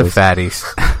potatoes. The fatties.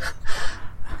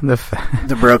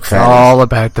 The broke fatties. All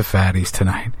about the fatties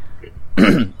tonight.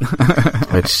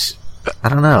 Which, I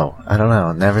don't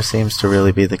know. Never seems to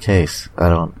really be the case.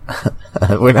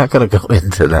 We're not going to go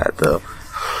into that, though.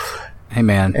 Hey,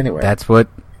 man. Anyway. That's what,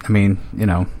 I mean, you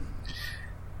know.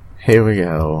 Here we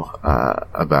go,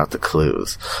 about the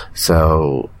clues.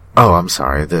 So, I'm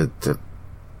sorry,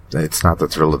 it's not The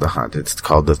Thrill of the Hunt, it's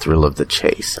called The Thrill of the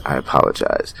Chase. I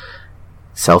apologize.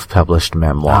 Self-published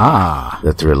memoir,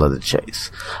 The Thrill of the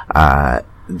Chase.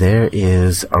 There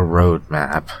is a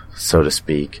roadmap, so to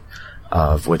speak,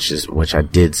 of which I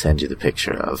did send you the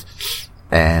picture of.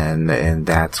 And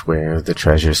that's where the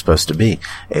treasure is supposed to be.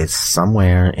 It's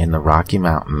somewhere in the Rocky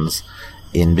Mountains,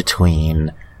 in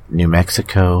between New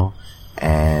Mexico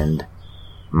and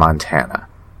Montana.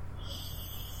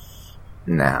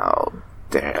 Now,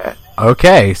 there.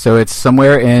 Okay, so it's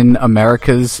somewhere in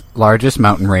America's largest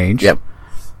mountain range. Yep.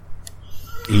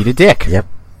 Eat a dick. Yep.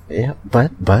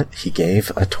 But he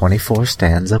gave a 24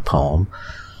 stanza poem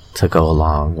to go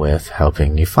along with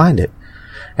helping you find it.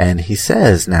 And he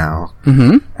says now,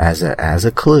 as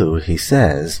a clue, he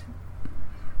says,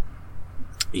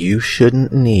 you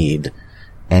shouldn't need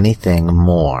anything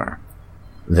more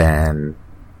than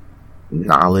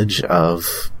knowledge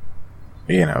of,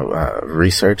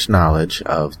 research knowledge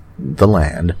of the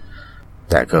land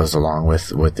that goes along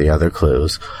with the other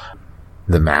clues,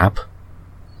 the map,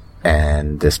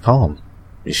 and this poem.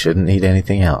 You shouldn't need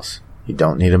anything else. You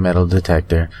don't need a metal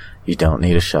detector. You don't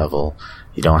need a shovel.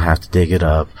 You don't have to dig it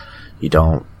up. You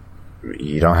don't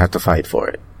have to fight for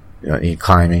it. You don't need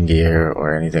climbing gear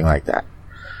or anything like that.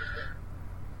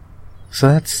 So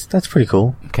that's pretty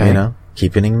cool. Okay.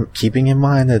 Keeping in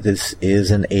mind that this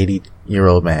is an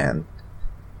 80-year-old man.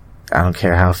 I don't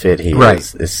care how fit he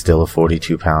is. It's still a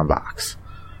 42-pound box.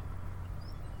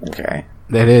 Okay.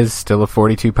 That is still a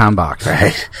 42-pound box.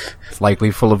 Right. It's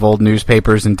likely full of old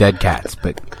newspapers and dead cats,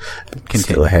 but continue.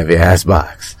 Still a heavy-ass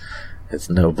box. It's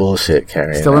no bullshit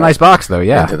carrying Still a nice box, though,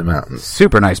 yeah. Into the mountains.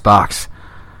 Super nice box.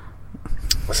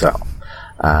 So,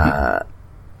 and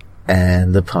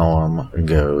the poem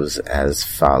goes as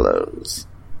follows.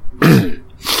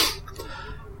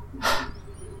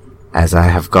 As I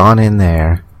have gone in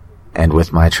there, and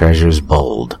with my treasures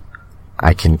bold,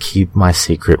 I can keep my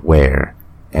secret where,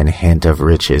 and hint of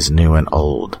riches new and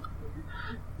old.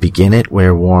 Begin it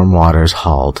where warm waters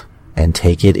halt, and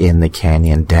take it in the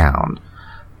canyon down,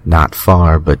 not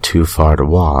far but too far to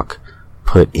walk,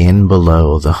 put in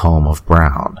below the home of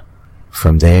Brown.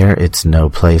 From there it's no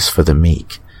place for the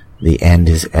meek, the end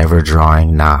is ever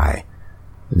drawing nigh.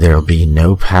 There'll be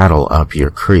no paddle up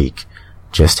your creek,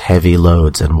 just heavy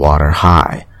loads and water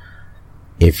high.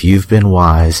 If you've been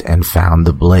wise and found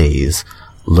the blaze,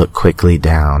 look quickly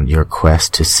down your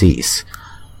quest to cease,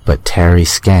 but tarry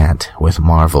scant with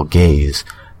marvel gaze,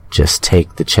 just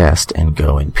take the chest and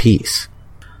go in peace.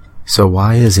 So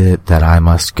why is it that I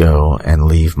must go and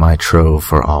leave my trove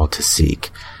for all to seek?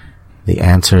 The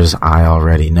answers I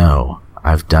already know,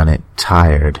 I've done it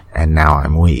tired and now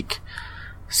I'm weak.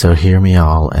 So hear me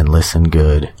all and listen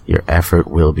good, your effort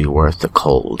will be worth the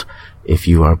cold. If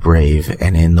you are brave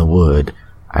and in the wood,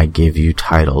 I give you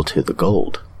title to the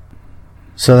gold.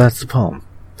 So that's the poem.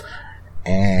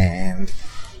 And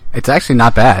It's actually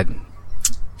not bad.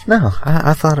 no,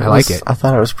 I thought it I was, like it. I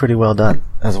thought it was pretty well done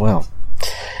as well.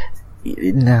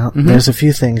 Now, there's a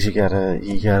few things you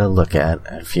gotta look at,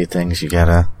 a few things you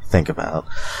gotta think about.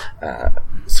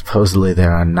 Supposedly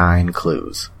there are 9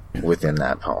 clues within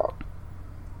that poem.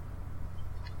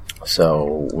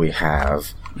 So we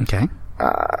have, Okay.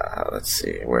 let's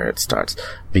see where it starts.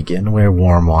 Begin where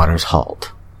warm waters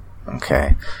halt.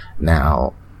 Okay.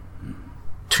 Now,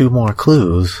 2 more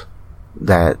clues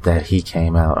that he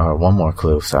came out, or 1 more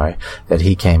clue, sorry, that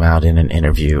he came out in an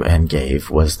interview and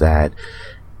gave was that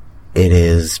it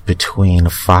is between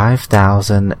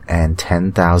 5,000 and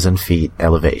 10,000 feet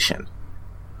elevation.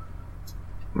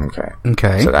 Okay.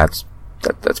 Okay. So that's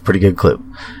pretty good clue.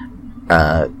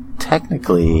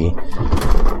 Technically,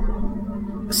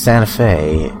 Santa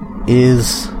Fe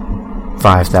is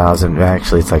 5,000,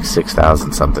 actually it's like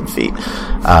 6,000 something feet.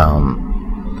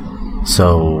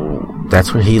 So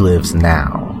that's where he lives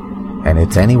now. And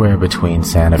it's anywhere between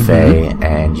Santa Fe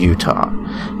and Utah.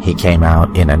 He came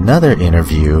out in another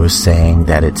interview saying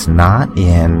that it's not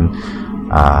in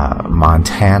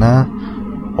Montana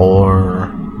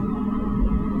or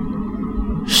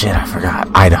I forgot.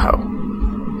 Idaho.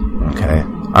 Okay.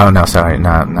 Oh no, sorry,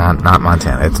 not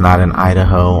Montana. It's not in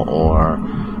Idaho or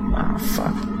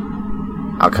fuck.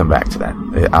 I'll come back to that.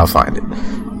 I'll find it.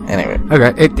 Anyway.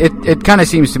 Okay, it kind of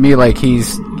seems to me like he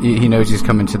knows he's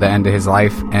coming to the end of his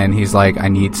life, and he's like, I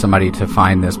need somebody to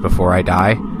find this before I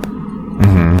die.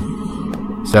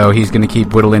 Mm-hmm. So he's going to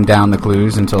keep whittling down the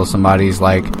clues until somebody's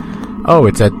like, oh,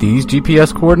 it's at these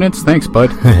GPS coordinates? Thanks,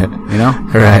 bud. You know?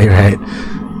 Right.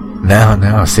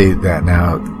 No, see, that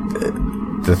now,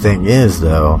 the thing is,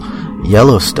 though,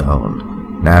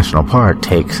 Yellowstone National Park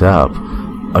takes up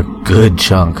a good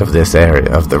chunk of this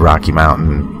area, of the Rocky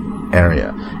Mountain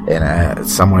area, and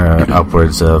somewhere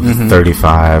upwards of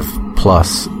 35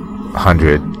 plus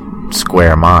 100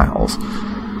 square miles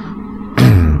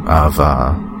of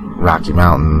Rocky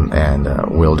Mountain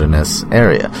and wilderness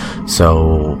area.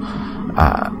 So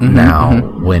now,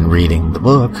 when reading the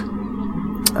book,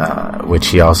 which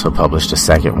he also published a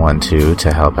second one too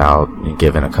to help out,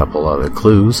 given a couple other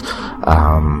clues,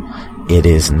 it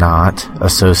is not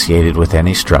associated with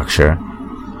any structure.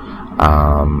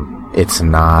 It's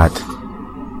not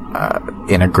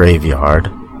in a graveyard.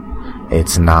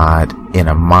 It's not in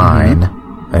a mine,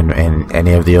 in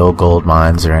any of the old gold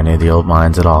mines or any of the old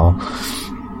mines at all.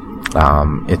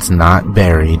 It's not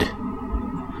buried.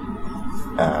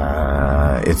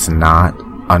 It's not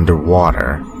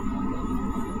underwater.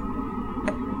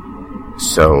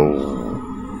 So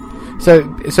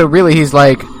really he's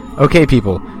like, okay,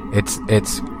 people,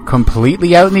 it's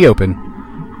completely out in the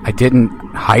open. I didn't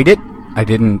hide it. I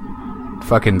didn't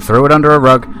fucking throw it under a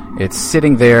rug. It's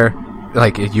sitting there,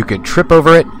 like you could trip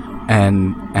over it,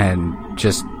 and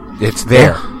just it's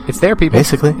there. Yeah. It's there, people.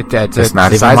 Basically, it's not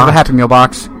the even size locked. of a Happy Meal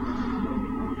box.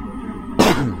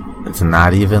 It's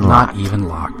not even locked. Not even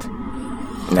locked.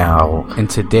 Now, In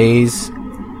today's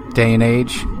day and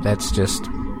age, that's just,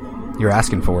 you're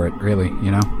asking for it, really,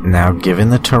 you know? Now, given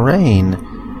the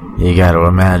terrain, you got to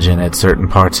imagine at certain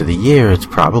parts of the year it's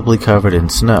probably covered in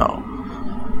snow.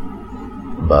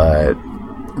 But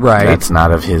that's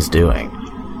not of his doing.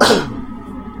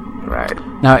 Right.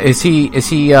 Now, is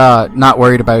he not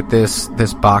worried about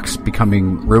this box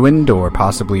becoming ruined, or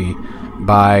possibly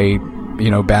by,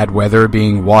 bad weather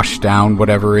being washed down,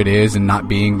 whatever it is, and not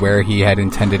being where he had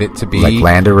intended it to be? Like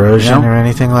land erosion or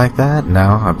anything like that?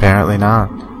 No, apparently not.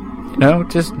 No,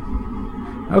 just...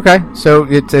 Okay, so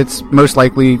it's most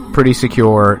likely pretty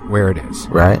secure where it is.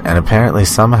 Right, and apparently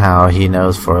somehow he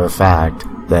knows for a fact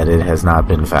that it has not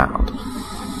been found.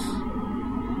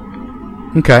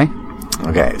 Okay,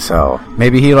 so...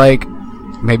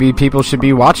 Maybe people should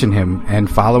be watching him and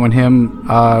following him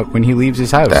when he leaves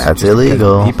his house. That's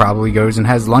illegal. He probably goes and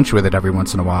has lunch with it every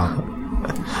once in a while.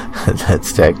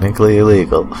 That's technically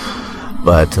illegal.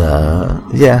 But,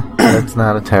 yeah, that's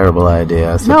not a terrible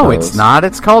idea, I suppose. No, it's not.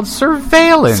 It's called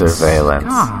surveillance. Surveillance.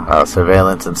 God.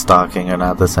 Surveillance and stalking are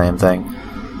not the same thing,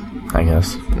 I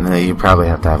guess. You probably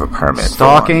have to have a permit.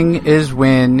 Stalking is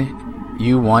when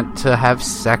you want to have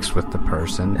sex with the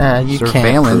person. You Surveillance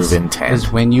can't prove intent.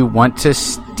 is when you want to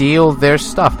steal their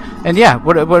stuff. And yeah,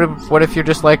 what if you're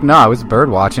just like, no, I was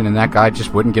bird watching and that guy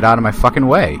just wouldn't get out of my fucking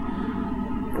way?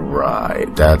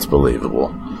 Right, that's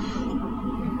believable.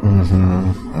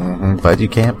 But you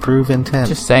can't prove intent.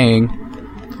 Just saying.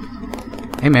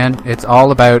 Hey man, it's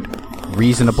all about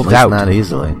reasonable doubt. Not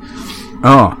easily.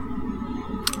 Oh.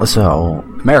 So,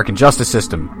 American justice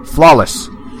system, flawless.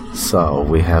 So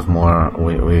we have more.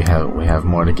 We have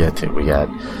more to get to. We got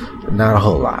not a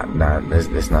whole lot.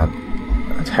 It's not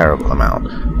a terrible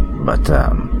amount, but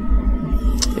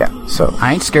yeah. So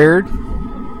I ain't scared.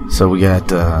 So we got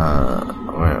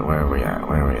where are we at?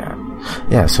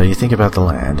 Yeah. So you think about the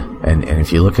land, and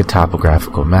if you look at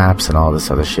topographical maps and all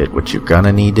this other shit, what you're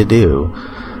gonna need to do,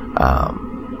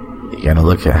 you're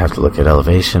gonna have to look at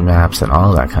elevation maps and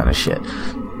all that kind of shit.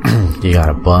 You got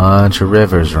a bunch of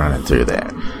rivers running through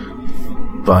there.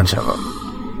 Bunch of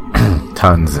them.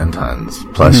 Tons and tons.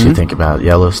 Plus you think about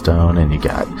Yellowstone, and you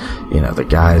got, the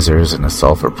geysers and the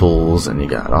sulfur pools, and you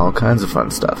got all kinds of fun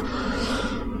stuff.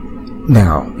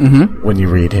 Now, when you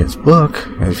read his book,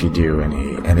 if you do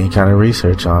any kind of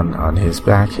research on his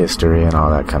back history and all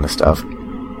that kind of stuff,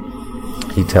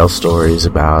 he tells stories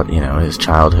about, his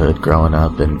childhood growing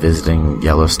up and visiting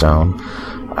Yellowstone,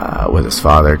 with his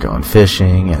father going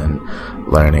fishing and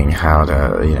learning how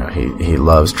to, he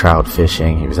loves trout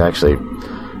fishing. He was actually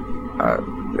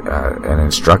an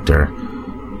instructor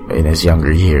in his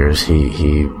younger years.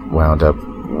 He wound up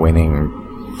winning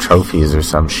trophies or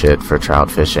some shit for trout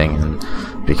fishing and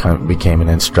became an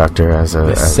instructor as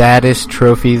the saddest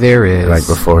trophy there is. Like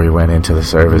before he went into the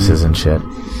services and shit.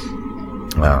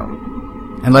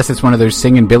 Unless it's one of those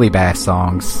singing Billy Bass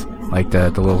songs, like the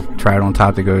little trout on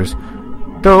top that goes,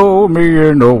 "Throw me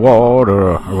in the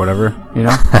water," or whatever,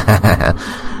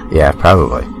 Yeah,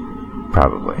 probably.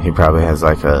 Probably. He probably has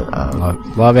like a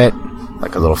Love it.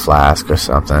 like a little flask or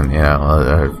something,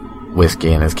 or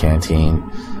whiskey in his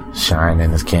canteen, shine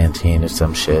in his canteen or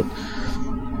some shit.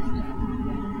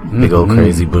 Big old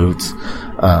crazy boots.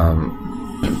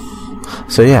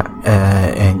 So yeah,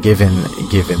 and given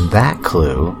that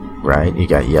clue, right? You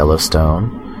got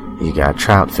Yellowstone, you got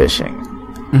trout fishing.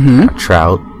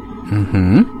 Trout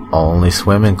only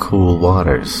swim in cool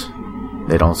waters.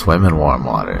 They don't swim in warm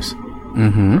waters.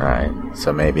 Right?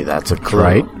 So maybe that's a clue.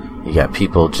 Right. You got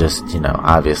people just,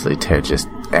 obviously just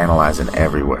analyzing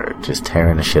every word, just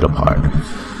tearing the shit apart.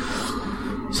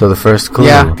 So the first clue...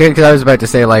 Yeah, because I was about to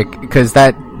say, because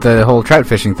the whole trout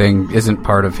fishing thing isn't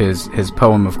part of his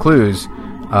poem of clues,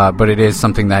 but it is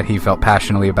something that he felt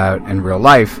passionately about in real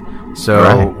life.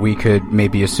 So we could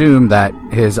maybe assume that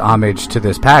his homage to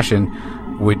this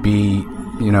passion would be,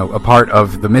 a part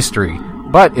of the mystery.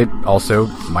 But it also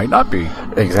might not be.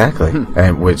 Exactly.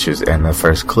 And the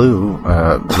first clue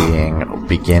being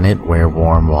begin it where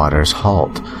warm waters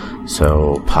halt.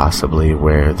 So possibly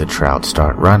where the trout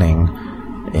start running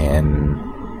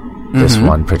in this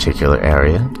one particular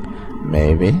area.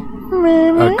 Maybe.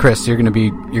 Chris, you're gonna be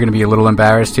a little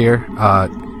embarrassed here.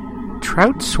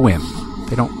 Trout swim.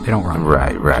 They don't run.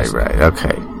 Right.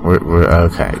 Okay. We're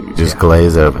okay. Just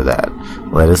glaze over that.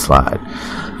 Let it slide.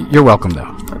 You're welcome,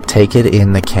 though. Take it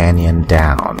in the canyon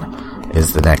down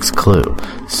is the next clue.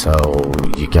 So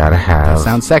you gotta have... That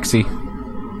sounds sexy.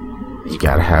 You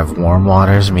gotta have warm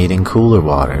waters meeting cooler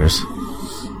waters,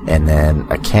 and then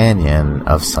a canyon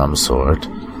of some sort,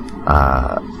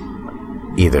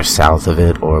 either south of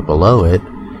it or below it.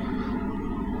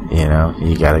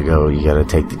 You gotta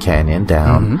take the canyon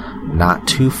down. Not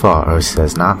too far, or it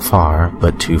says not far,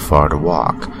 but too far to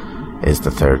walk is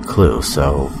the third clue.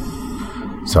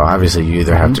 So obviously you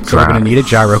either have to drive. So we're going to need a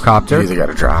gyrocopter. You either got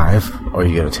to drive, or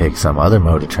you got to take some other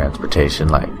mode of transportation,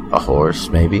 like a horse,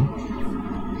 maybe,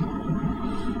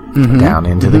 down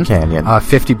into the canyon.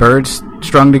 50 birds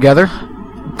strung together.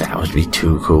 That would be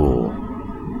too cool.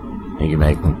 You can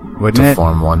make them Wouldn't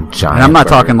form one giant. And I'm not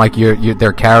bird. talking like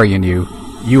they're carrying you.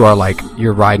 You are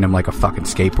you're riding them like a fucking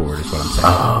skateboard, is what I'm saying.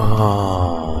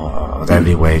 Oh, that'd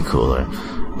be way cooler.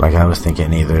 Like, I was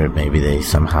thinking either maybe they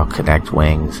somehow connect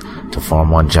wings to form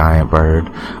one giant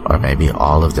bird, or maybe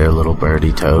all of their little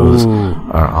birdie toes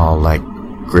are all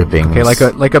gripping. Okay, like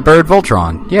a bird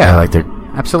Voltron. Yeah, like they're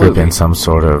absolutely gripping some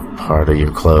sort of part of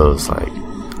your clothes. I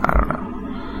don't know.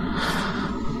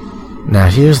 Now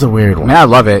here's the weird one. I mean, I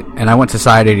love it, and I want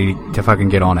society to fucking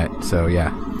get on it. So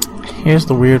yeah. Here's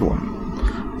the weird one.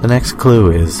 The next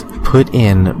clue is put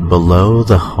in below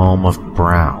the home of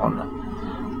Brown.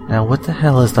 Now, what the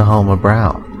hell is the home of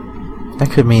Brown? That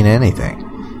could mean anything.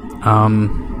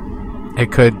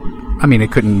 It could. I mean, it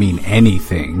couldn't mean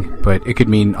anything, but it could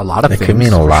mean a lot of things. It could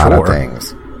mean a lot of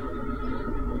things.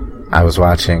 I was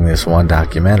watching this one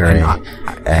documentary,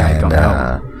 and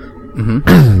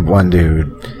one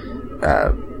dude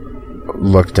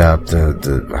looked up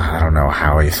the I don't know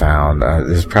how he found. It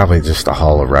was probably just a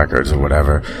hall of records or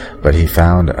whatever, but he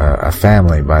found a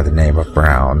family by the name of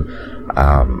Brown.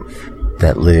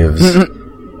 That lives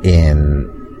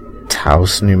in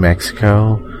Taos, New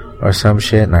Mexico, or some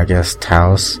shit. And I guess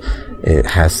Taos, it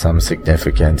has some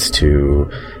significance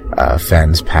to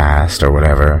Fenn's past or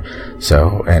whatever.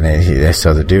 So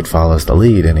the dude follows the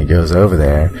lead, and he goes over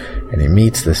there, and he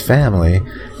meets this family,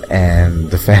 and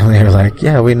the family are like,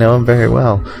 yeah, we know him very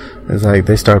well. It's like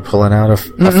they start pulling out a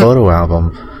photo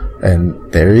album,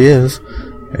 and there he is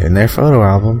in their photo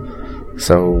album.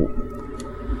 So...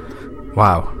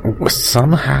 Wow.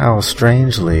 Somehow,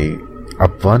 strangely, a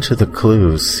bunch of the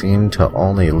clues seem to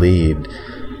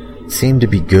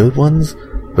be good ones,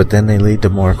 but then they lead to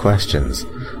more questions.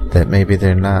 That maybe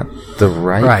they're not the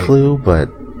right clue,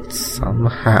 but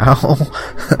somehow,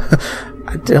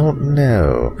 I don't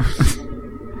know.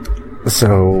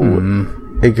 So,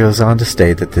 it goes on to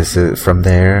state that this is, from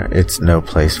there, it's no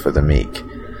place for the meek.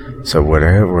 So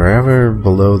wherever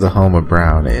below the home of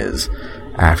Brown is,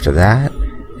 after that,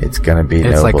 it's gonna be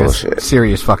no bullshit. A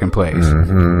serious fucking place.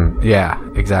 Mm-hmm. Yeah,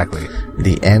 exactly.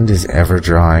 The end is ever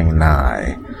drawing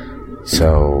nigh.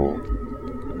 So,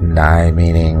 nigh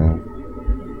meaning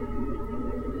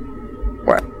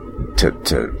what? To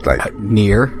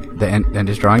near. The end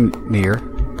is drawing near.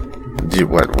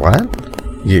 What?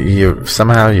 You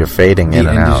somehow you're fading in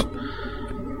and out.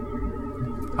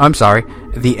 I'm sorry.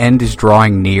 The end is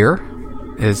drawing near.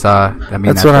 That's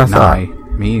what I thought.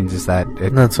 Means is that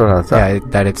that's what I thought. Yeah,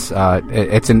 that it's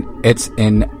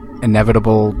an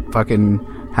inevitable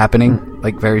fucking happening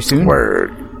very soon.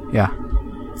 Word. Yeah.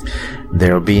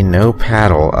 There'll be no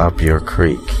paddle up your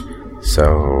creek.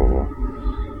 So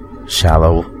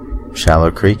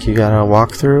shallow creek you gotta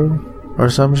walk through or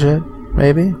some shit,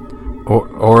 maybe?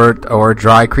 Or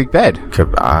dry creek bed.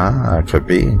 Could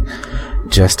be.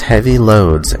 Just heavy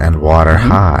loads and water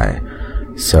high.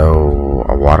 So,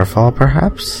 a waterfall,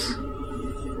 perhaps?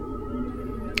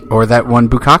 Or that one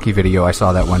Bukkake video I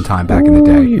saw that one time back in the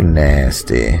day. You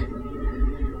nasty.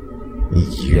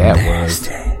 Yeah,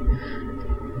 nasty.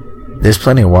 There's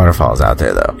plenty of waterfalls out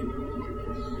there, though.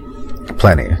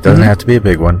 Plenty. It doesn't have to be a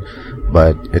big one,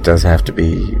 but it does have to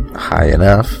be high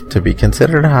enough to be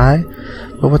considered high.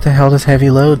 But what the hell does heavy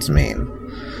loads mean?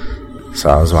 So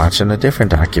I was watching a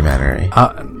different documentary.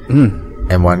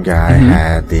 And one guy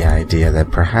had the idea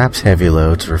that perhaps heavy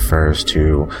loads refers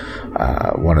to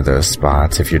one of those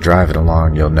spots. If you're driving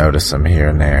along, you'll notice them here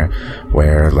and there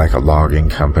where like a logging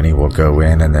company will go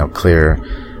in and they'll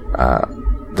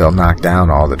knock down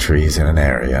all the trees in an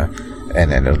area,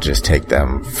 and then it'll just take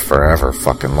them forever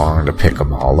fucking long to pick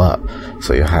them all up.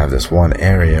 So you'll have this one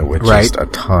area with just a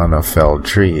ton of felled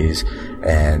trees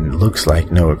and looks like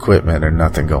no equipment or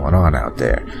nothing going on out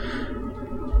there.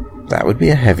 That would be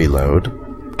a heavy load.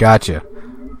 Gotcha.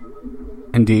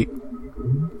 Indeed.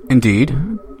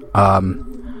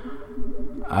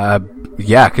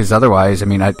 Yeah, because otherwise, I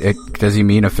mean, does he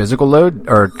mean a physical load,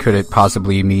 or could it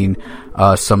possibly mean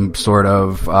some sort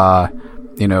of,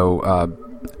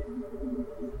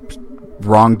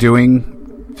 wrongdoing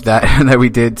that we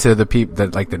did to the people,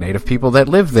 that like the native people that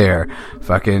live there?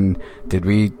 Fucking, did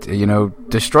we,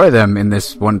 destroy them in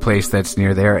this one place that's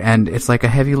near there? And it's like a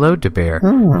heavy load to bear.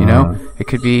 It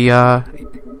could be, you gotta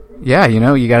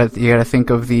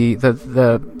think of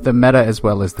the meta as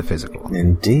well as the physical.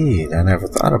 Indeed, I never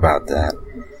thought about that.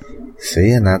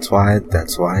 See, and that's why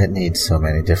it needs so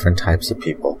many different types of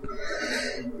people.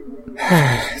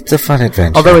 It's a fun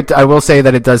adventure. Although I will say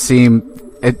that it does seem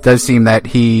that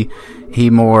he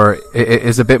more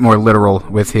is a bit more literal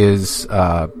with his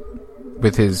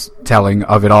telling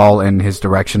of it all and his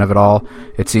direction of it all.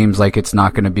 It seems like it's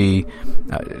not going to be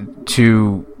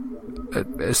too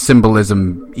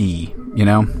symbolism-y,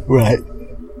 Right.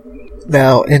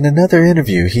 Now, in another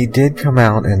interview, he did come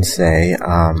out and say,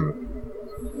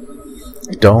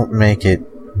 don't make it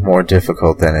more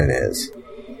difficult than it is.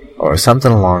 Or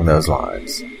something along those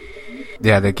lines.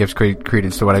 Yeah, that gives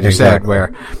credence to what I just said,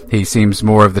 where he seems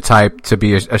more of the type to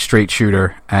be a straight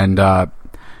shooter and a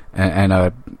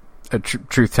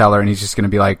truth teller, and he's just going to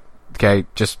be like, okay,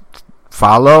 just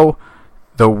follow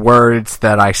the words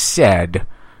that I said.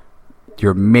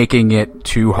 You're making it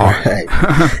too hard.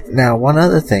 Right. Now, one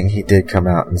other thing he did come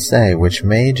out and say, which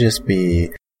may just be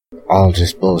all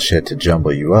just bullshit to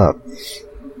jumble you up,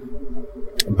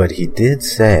 but he did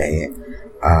say,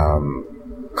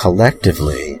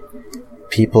 collectively,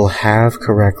 people have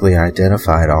correctly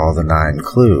identified all the 9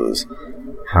 clues.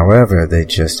 However, they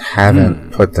just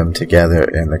haven't put them together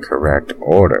in the correct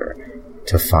order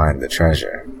to find the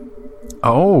treasure.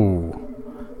 Oh.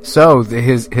 So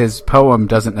his poem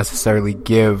doesn't necessarily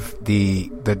give the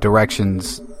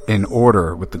directions in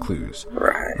order with the clues.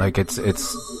 Right. Like it's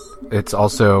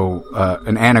also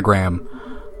an anagram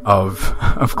of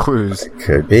clues. It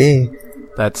could be.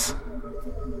 That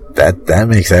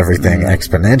makes everything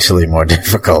exponentially more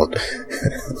difficult.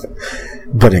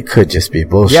 But it could just be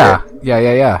bullshit.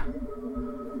 Yeah.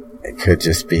 It could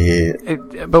just be...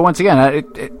 But once again,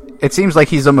 it seems like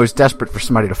he's almost desperate for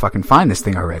somebody to fucking find this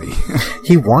thing already.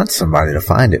 He wants somebody to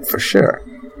find it, for sure.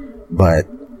 But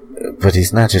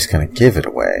he's not just going to give it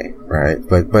away, right?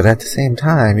 But at the same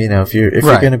time, if you're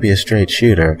going to be a straight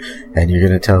shooter and you're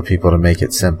going to tell people to make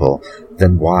it simple,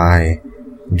 then why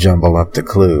jumble up the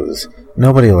clues?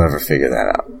 Nobody will ever figure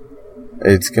that out.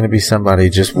 It's going to be somebody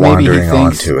just wandering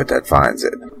onto it that finds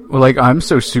it. Well, like, I'm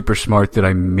so super smart that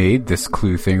I made this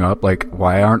clue thing up. Like,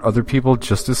 why aren't other people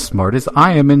just as smart as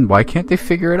I am, and why can't they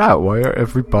figure it out? Why are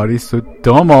everybody so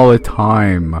dumb all the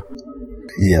time?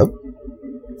 Yep.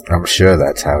 I'm sure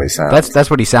that's how he sounds. That's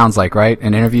what he sounds like, right?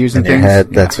 In interviews and things? In your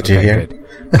head, that's what you hear?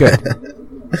 Good.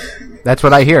 That's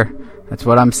what I hear. That's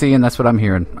what I'm seeing. That's what I'm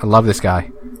hearing. I love this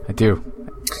guy. I do.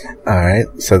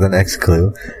 Alright, so the next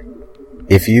clue.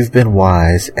 If you've been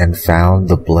wise and found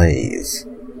the blaze.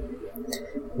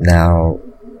 Now,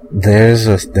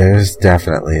 there's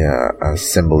definitely a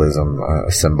symbolism,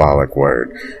 a symbolic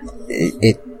word.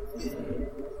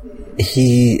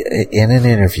 He, in an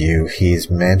interview,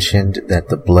 he's mentioned that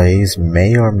the blaze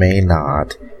may or may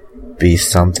not be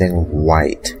something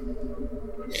white.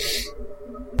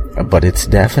 But it's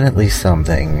definitely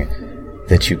something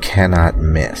that you cannot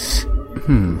miss.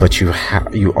 But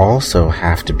you also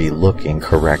have to be looking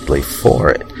correctly for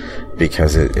it,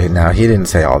 because now he didn't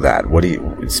say all that. What he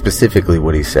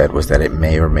said was that it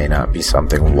may or may not be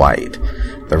something white.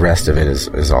 The rest of it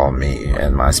is all me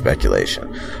and my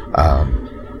speculation.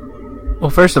 Well,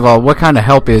 first of all, what kind of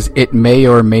help is it may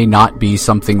or may not be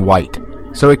something white?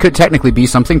 So it could technically be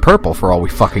something purple for all we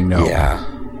fucking know.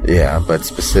 Yeah, but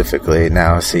specifically,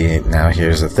 now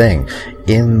here's the thing.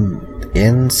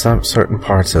 In some certain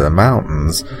parts of the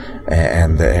mountains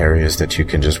and the areas that you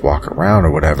can just walk around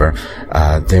or whatever,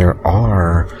 there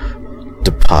are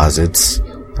deposits,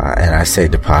 and I say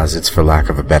deposits for lack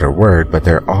of a better word, but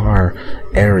there are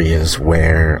areas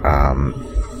where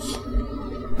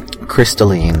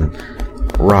crystalline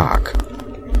rock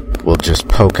will just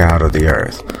poke out of the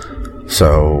earth.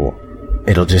 So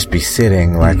it'll just be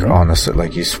sitting like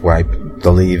like you swipe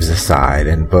the leaves aside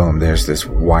and boom, there's this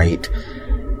white,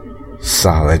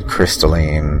 solid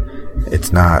crystalline.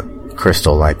 It's not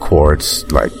crystal like quartz,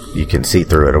 like you can see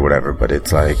through it or whatever, but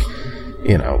it's like,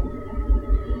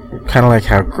 kind of like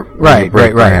how when you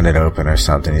break granite open or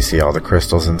something, you see all the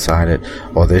crystals inside it.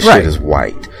 Well, this shit is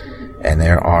white. And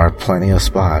there are plenty of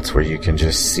spots where you can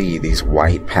just see these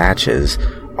white patches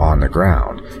on the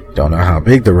ground. Don't know how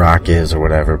big the rock is or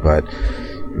whatever, but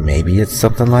maybe it's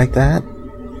something like that.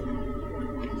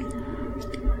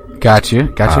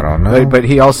 Gotcha. I don't know. But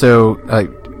he also,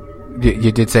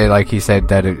 you did say, like, he said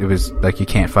that it was, like, you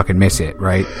can't fucking miss it,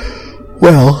 right?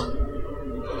 Well,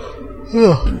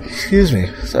 excuse me.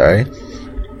 Sorry.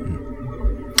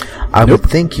 I would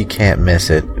think you can't miss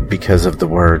it because of the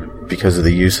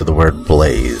use of the word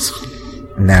blaze.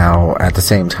 Now, at the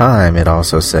same time, it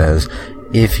also says,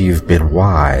 if you've been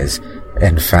wise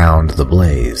and found the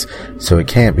blaze. So it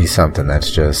can't be something that's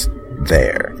just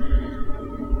there.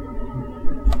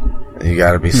 You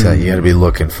gotta be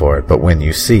looking for it, but when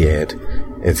you see it,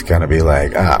 it's gonna be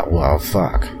like, well,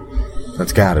 fuck.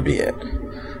 That's gotta be it.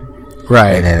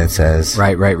 Right. And then it says,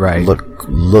 Right.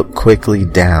 Look quickly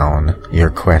down your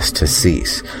quest to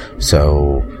cease.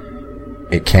 So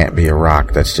it can't be a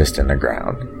rock that's just in the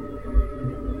ground.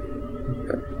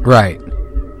 Right.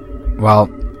 Well,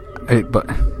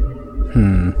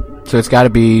 so it's got to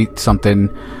be something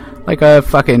like a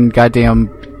fucking goddamn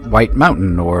white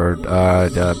mountain or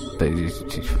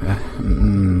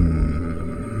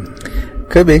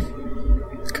Could be.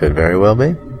 Could very well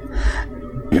be.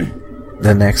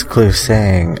 The next clue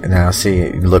saying, now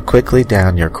see, look quickly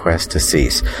down your quest to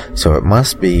cease. So it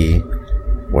must be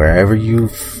wherever you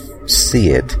see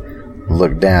it,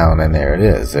 look down and there it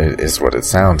is what it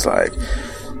sounds like.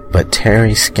 But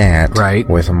Terry Scant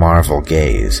with Marvel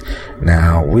Gaze.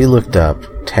 Now, we looked up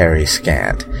Terry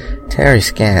Scant. Terry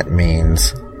Scant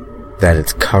means that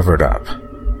it's covered up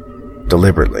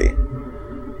deliberately.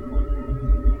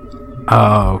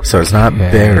 Oh. So it's not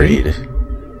buried.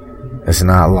 It's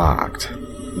not locked.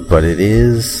 But it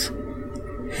is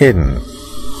hidden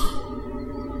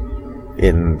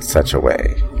in such a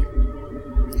way.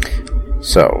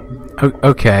 So.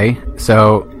 Okay.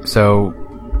 So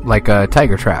like a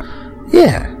tiger trap.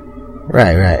 Yeah.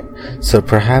 Right. So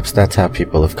perhaps that's how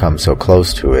people have come so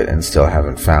close to it and still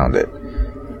haven't found it.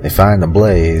 They find the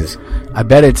blaze. I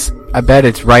bet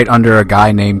it's right under a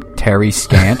guy named Terry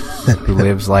Scant who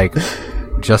lives like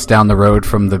just down the road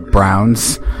from the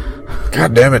Browns.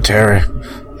 God damn it, Terry.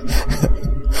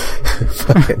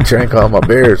 Fucking drank all my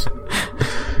beers.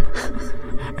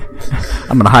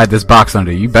 I'm gonna hide this box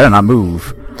under you. You better not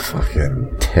move.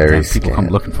 Fucking Terry Scant. People come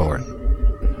looking for it.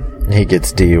 He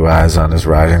gets DUIs on his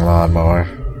riding lawnmower.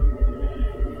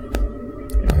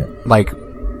 Like,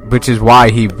 which is why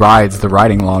he rides the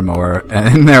riding lawnmower.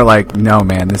 And they're like, no,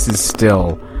 man, this is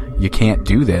still... You can't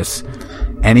do this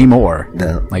anymore.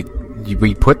 No. Like,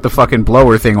 we put the fucking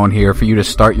blower thing on here for you to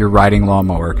start your riding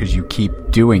lawnmower because you keep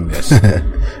doing this.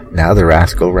 Now the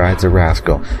rascal rides a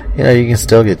rascal. You know, you can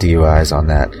still get DUIs on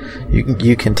that.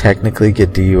 You can technically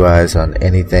get DUIs on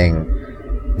anything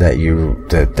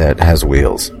that has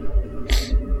wheels.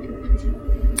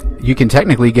 You can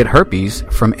technically get herpes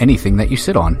from anything that you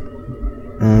sit on.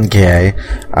 Okay.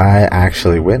 I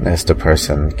actually witnessed a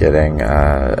person getting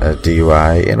a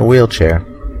DUI in a wheelchair.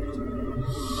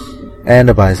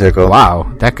 And a bicycle.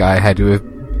 Wow, that guy had to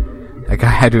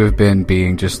have been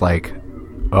being just like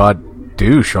a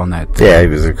douche on that thing. Yeah, he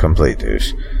was a complete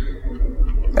douche.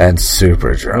 And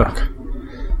super drunk. Ugh.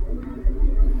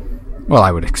 Well,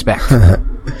 I would expect.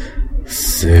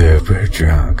 Super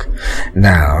drunk.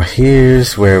 Now,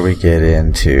 here's where we get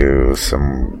into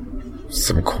some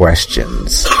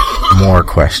questions. More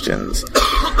questions.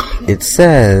 It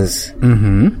says,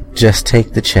 just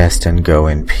take the chest and go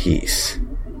in peace.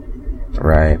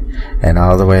 Right? And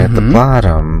all the way at the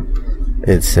bottom,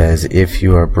 it says, if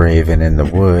you are brave and in the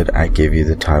wood, I give you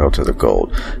the title to the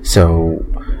gold. So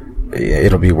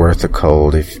it'll be worth the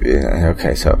gold if,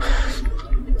 okay, so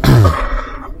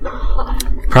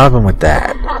problem with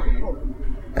that,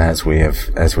 as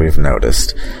we've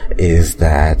noticed, is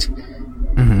that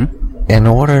in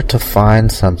order to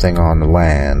find something on the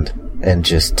land and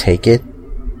just take it,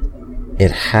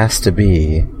 it has to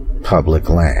be public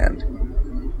land.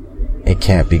 It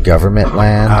can't be government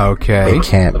land. Okay. It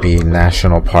can't be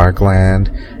national park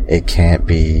land. It can't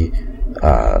be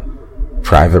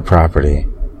private property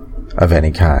of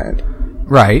any kind.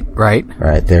 Right. Right.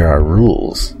 There are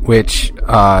rules. Which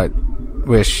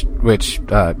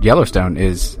Yellowstone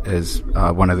is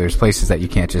one of those places that you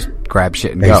can't just grab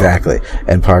shit and go. Exactly.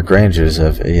 And park rangers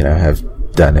have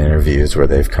done interviews where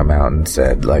they've come out and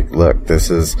said, like, look, this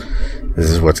is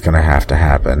what's going to have to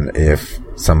happen if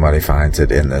somebody finds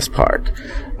it in this park.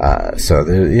 So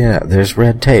there's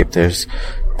red tape.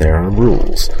 There are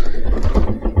rules.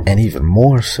 And even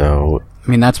more so, I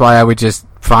mean, that's why I would just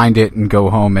find it and go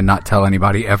home and not tell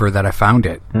anybody ever that I found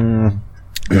it.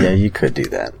 Yeah, you could do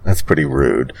that. That's pretty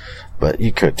rude, but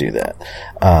you could do that.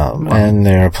 And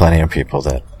there are plenty of people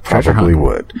that probably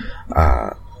would.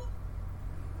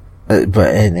 But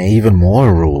and even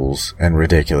more rules and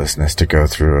ridiculousness to go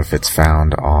through if it's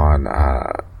found on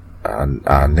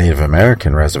Native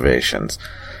American reservations.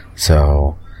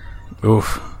 So,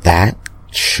 that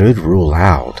should rule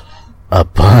out a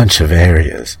bunch of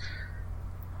areas.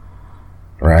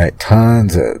 Right?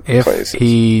 Tons of places.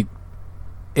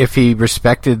 If he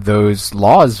respected those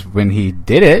laws when he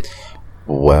did it.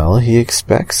 Well, he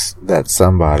expects that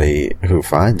somebody who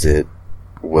finds it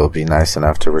will be nice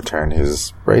enough to return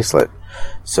his bracelet.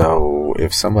 So,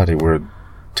 if somebody were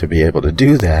to be able to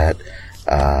do that,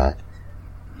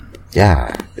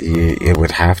 it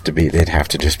would have to be, they'd have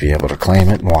to just be able to claim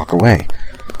it and walk away.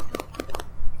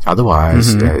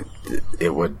 Otherwise,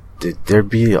 there'd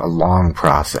be a long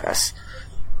process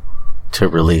to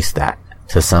release that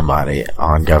to somebody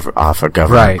off of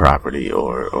government property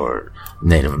or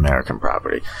Native American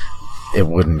property. It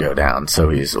wouldn't go down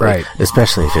so easily. Right.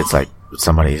 Especially if it's like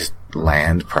somebody's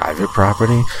land, private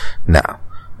property. No,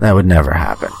 that would never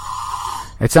happen.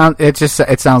 It sounds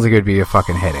like it would be a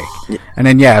fucking headache. Yeah. And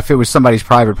then, if it was somebody's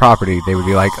private property, they would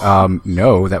be like,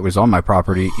 no, that was on my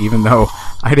property, even though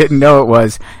I didn't know it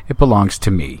was. It belongs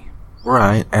to me.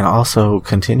 Right. And also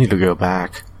continue to go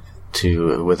back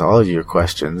to, with all of your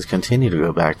questions, continue to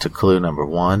go back to clue number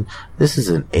 1. This is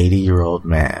an 80-year-old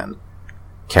man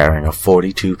carrying a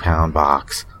 42-pound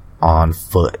box on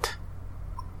foot.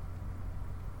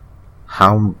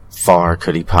 How far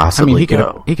could he possibly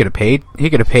go? He could have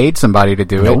paid somebody to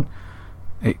do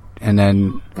it. And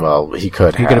then, well, he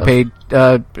could have paid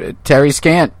Terry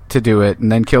Scant to do it, and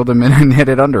then killed him and hit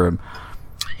it under him.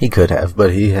 He could have,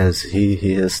 but he has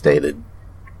stated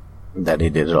that he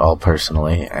did it all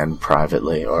personally and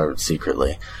privately or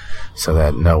secretly, so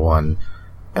that no one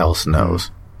else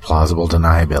knows. Plausible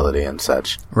deniability and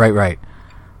such. Right.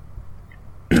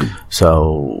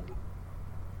 So,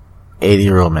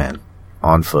 80-year-old man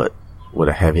on foot with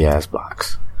a heavy-ass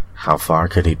box. How far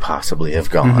could he possibly have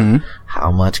gone?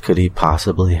 How much could he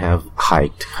possibly have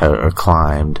hiked or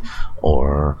climbed?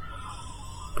 Or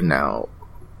now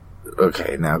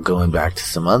going back to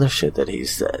some other shit that he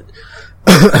said.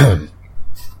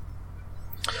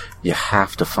 You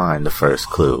have to find the first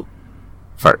clue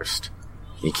first.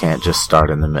 You can't just start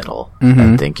in the middle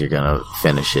and think you're going to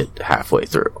finish it halfway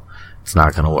through. It's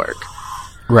not going to work.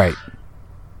 Right.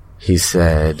 He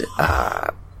said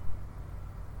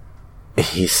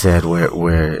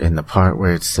where in the part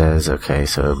where it says, okay,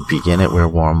 so begin it where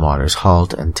warm waters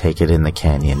halt and take it in the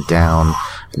canyon down,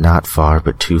 not far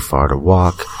but too far to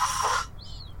walk,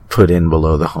 put in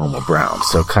below the Homer Brown.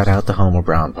 So cut out the Homer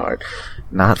Brown part.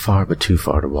 Not far but too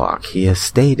far to walk. He has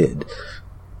stated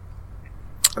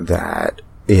that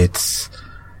it's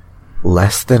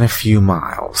less than a few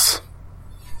miles.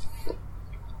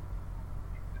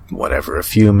 Whatever a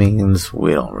few means,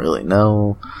 we don't really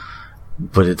know,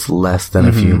 but it's less than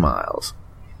a few miles.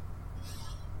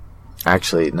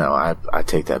 Actually, no, I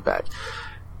take that back.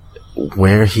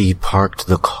 Where he parked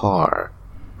the car,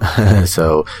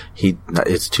 so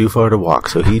it's too far to walk,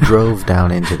 so he drove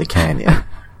down into the canyon.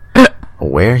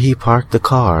 Where he parked the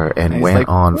car and went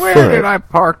on foot. Where did I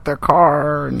park the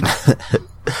car?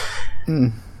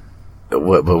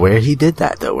 But where he did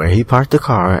that, though, where he parked the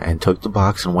car and took the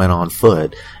box and went on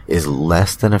foot, is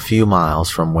less than a few miles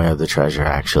from where the treasure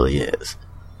actually is.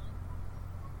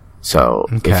 So,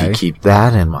 if you keep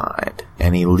that in mind,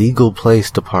 any legal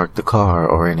place to park the car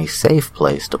or any safe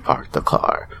place to park the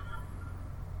car,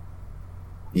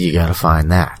 you gotta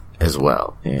find that. as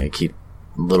well. You know, keep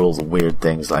little weird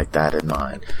things like that in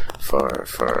mind for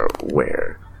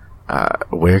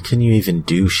where can you even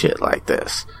do shit like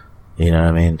this? You know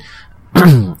what I mean?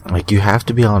 Like, you have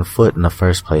to be on foot in the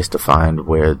first place to find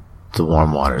where the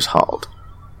warm water's hauled.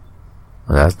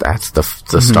 That's the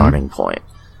starting point.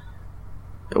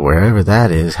 Wherever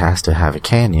that is has to have a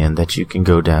canyon that you can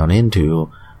go down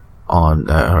into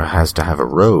or has to have a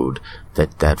road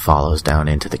that follows down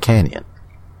into the canyon.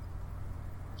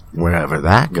 Wherever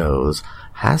that goes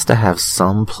has to have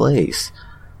some place,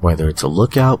 whether it's a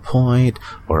lookout point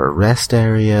or a rest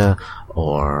area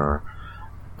or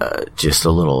just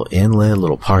a little inlet,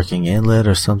 little parking inlet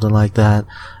or something like that,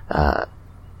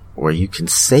 where you can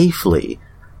safely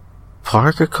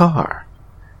park a car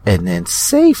and then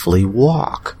safely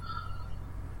walk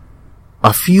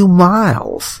a few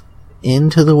miles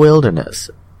into the wilderness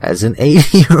as an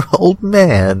 80-year-old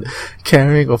man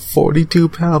carrying a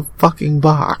 42-pound fucking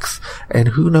box and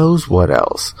who knows what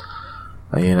else.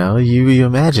 You know, you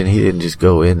imagine he didn't just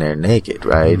go in there naked,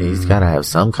 right? He's got to have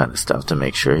some kind of stuff to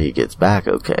make sure he gets back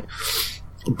okay.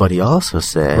 But he also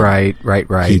said, right.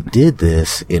 He did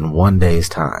this in 1 day's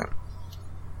time.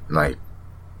 Like,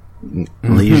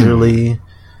 leisurely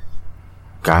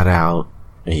got out.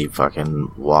 He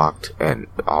fucking walked and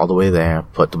all the way there,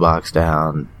 put the box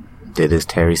down, did his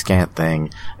Terry Scant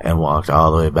thing, and walked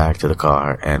all the way back to the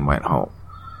car and went home.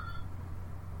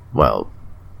 Well,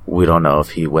 we don't know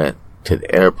if he went to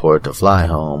the airport to fly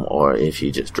home or if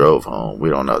he just drove home. We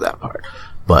don't know that part.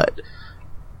 But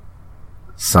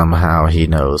somehow he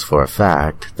knows for a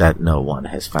fact that no one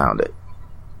has found it.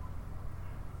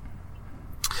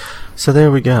 So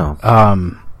there we go.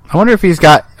 I wonder if he's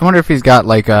got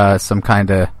like some kind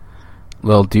of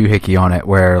little doohickey on it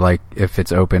where, like, if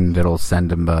it's opened, it'll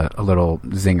send him a little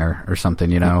zinger or something,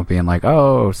 you know, being like,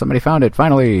 oh, somebody found it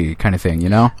finally, kind of thing, you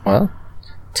know. Well,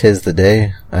 'tis the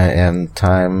day and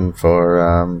time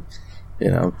for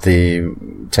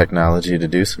the technology to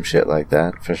do some shit like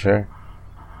that, for sure.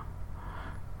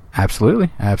 Absolutely.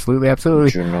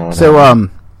 You know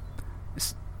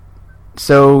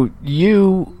So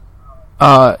you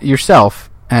yourself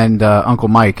and Uncle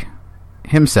Mike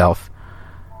himself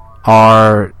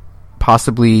are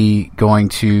possibly going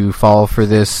to fall for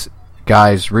this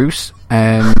guy's ruse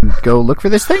and go look for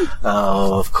this thing?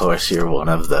 Oh, of course you're one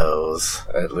of those.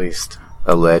 At least,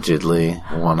 allegedly,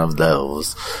 one of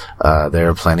those. There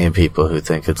are plenty of people who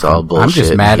think it's all bullshit. I'm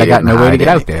just mad I got no way to get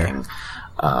out there.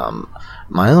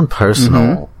 My own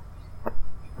personal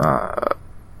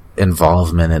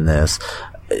involvement in this,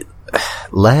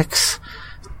 Lex,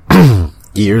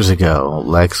 years ago,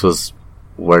 Lex was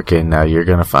working. Now you're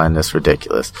going to find this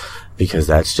ridiculous because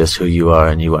that's just who you are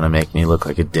and you want to make me look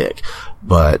like a dick.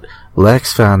 But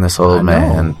Lex found this old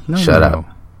man. Shut up.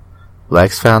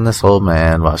 Lex found this old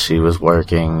man while she was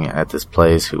working at this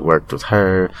place who worked with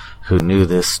her, who knew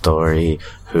this story,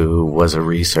 who was a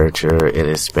researcher in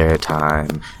his spare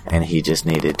time, and he just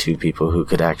needed two people who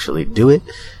could actually do it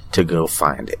to go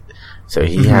find it. So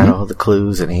he had all the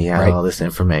clues and he had all this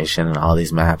information and all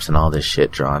these maps and all this shit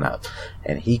drawn up.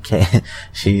 And he came,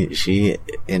 she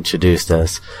introduced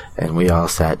us and we all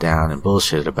sat down and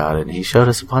bullshitted about it, and he showed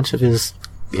us a bunch of his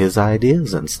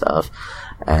ideas and stuff.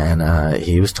 And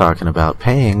he was talking about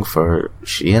paying for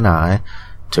she and I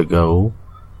to go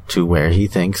to where he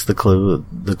thinks the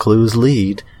clues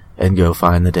lead and go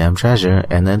find the damn treasure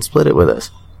and then split it with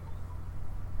us.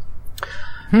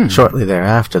 Shortly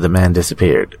thereafter, the man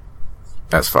disappeared,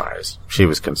 as far as she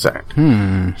was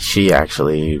concerned. She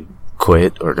actually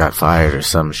quit or got fired or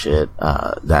some shit,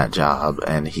 that job,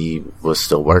 and he was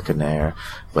still working there.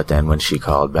 But then when she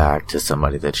called back to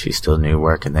somebody that she still knew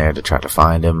working there to try to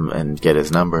find him and get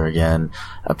his number again,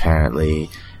 apparently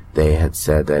they had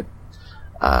said that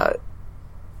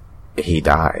he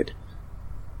died.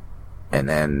 And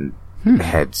then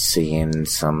had seen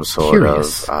some sort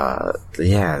of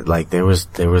like there was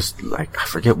like, I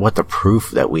forget what the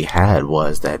proof that we had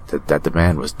was that the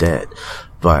man was dead,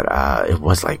 but it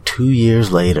was like 2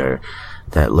 years later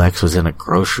that Lex was in a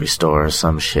grocery store or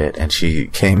some shit, and she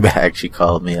came back, she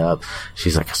called me up,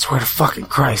 she's like, I swear to fucking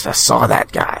Christ, I saw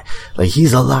that guy, like,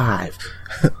 he's alive.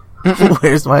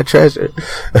 Where's my treasure?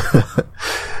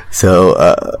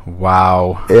 So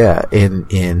wow. Yeah,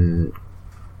 in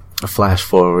flash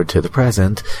forward to the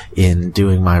present, in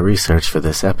doing my research for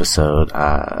this episode,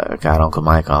 got Uncle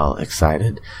Mike all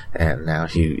excited, and now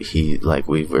he like,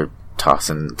 we were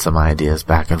tossing some ideas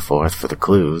back and forth for the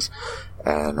clues,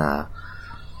 and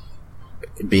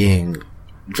being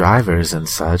drivers and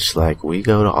such, like, we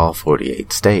go to all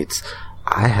 48 states.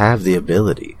 I have the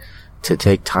ability to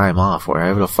take time off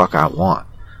wherever the fuck I want,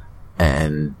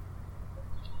 and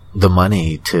the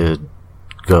money to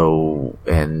go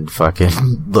and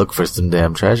fucking look for some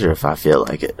damn treasure if I feel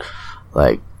like it.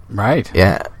 Like, Right.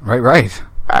 yeah, Right.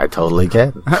 I totally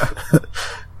can.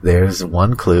 There's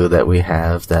one clue that we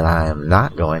have that I am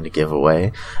not going to give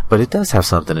away, but it does have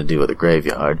something to do with a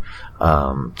graveyard.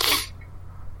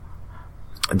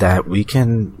 That we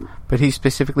can... But he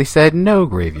specifically said no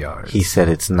graveyard. He said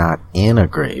it's not in a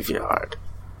graveyard,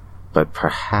 but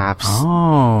perhaps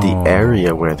Oh. the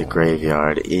area where the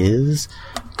graveyard is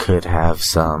could have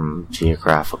some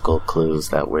geographical clues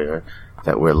that we're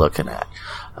looking at.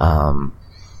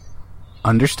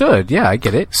 Understood. Yeah, I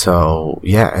get it. So,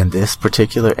 yeah, and this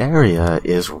particular area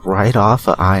is right off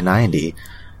of I-90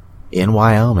 in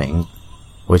Wyoming,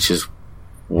 which is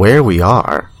where we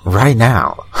are right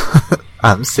now.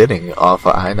 I'm sitting off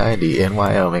of I-90 in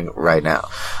Wyoming right now.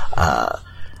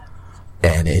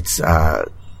 And it's,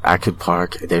 I could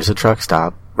park, there's a truck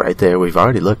stop right there. We've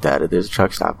already looked at it. There's a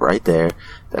truck stop right there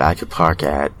that I could park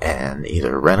at and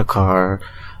either rent a car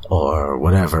or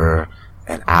whatever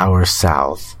an hour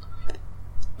south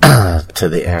to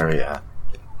the area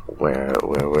where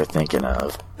we're thinking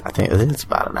of. I think it's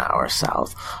about an hour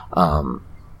south.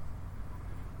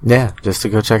 Yeah, just to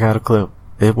go check out a clue.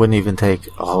 It wouldn't even take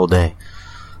a whole day.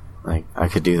 Like, I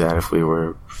could do that if we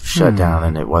were shut down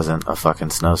and it wasn't a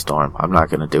fucking snowstorm. I'm not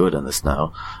going to do it in the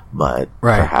snow, but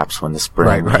perhaps when the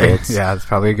spring hits. Yeah, that's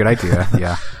probably a good idea.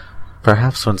 Yeah.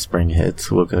 Perhaps when spring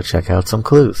hits, we'll go check out some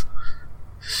clues.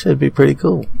 Should be pretty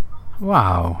cool.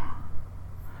 Wow.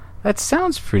 That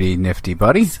sounds pretty nifty,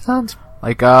 buddy. Sounds...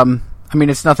 Like, I mean,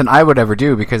 it's nothing I would ever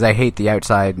do because I hate the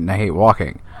outside and I hate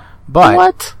walking. But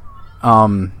What?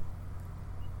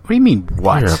 What do you mean,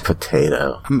 what? You're a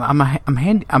potato.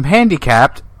 I'm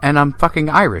handicapped and I'm fucking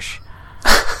Irish.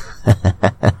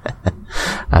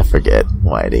 I forget,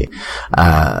 Whitey.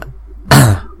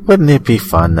 Wouldn't it be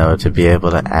fun, though, to be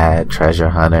able to add Treasure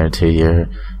Hunter to your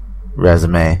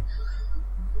resume?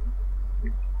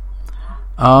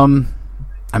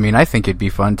 I mean, I think it'd be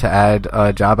fun to add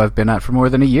a job I've been at for more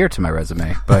than a year to my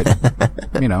resume, but,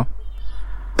 you know,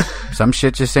 some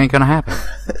shit just ain't gonna happen.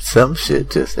 Some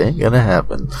shit just ain't gonna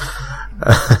happen.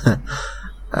 I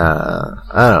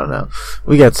don't know.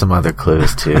 We got some other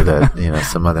clues, too, that, you know,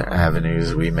 some other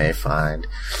avenues we may find,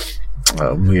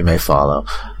 we may follow.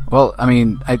 Well, I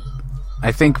mean,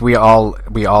 I think we all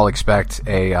expect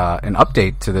an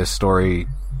update to this story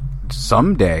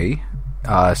someday,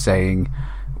 saying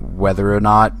whether or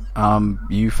not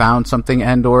you found something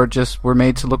and or just were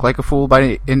made to look like a fool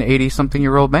by an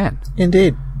 80-something-year-old man.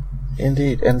 Indeed,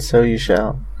 and so you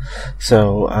shall.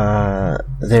 So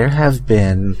there have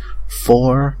been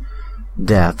 4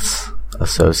 deaths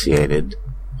associated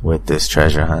with this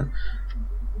treasure hunt.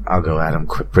 I'll go at them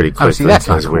pretty quickly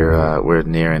because we're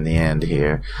nearing the end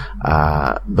here.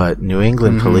 But New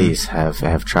England police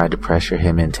have tried to pressure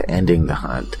him into ending the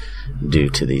hunt due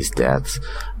to these deaths.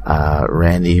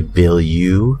 Randy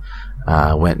Bilyeu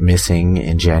went missing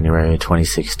in January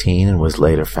 2016 and was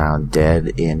later found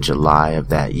dead in July of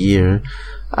that year.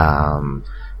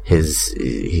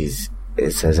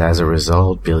 It says, as a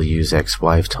result, Bilyeu's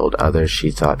ex-wife told others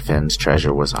she thought Finn's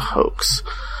treasure was a hoax.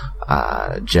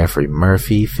 Jeffrey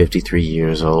Murphy, 53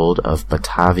 years old, of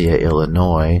Batavia,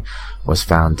 Illinois, was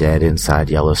found dead inside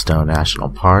Yellowstone National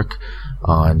Park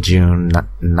on June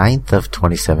 9th of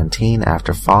 2017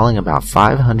 after falling about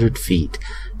 500 feet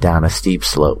down a steep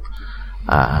slope.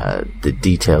 The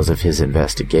details of his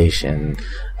investigation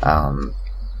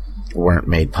weren't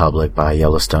made public by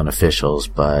Yellowstone officials,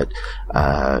 but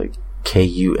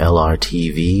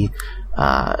KULR-TV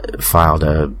filed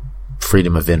a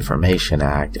Freedom of Information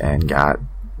Act and got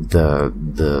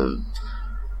the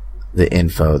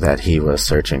info that he was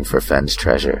searching for Finn's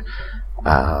treasure.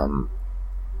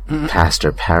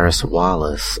 Pastor Paris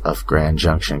Wallace of Grand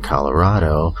Junction,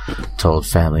 Colorado, told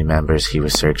family members he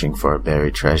was searching for a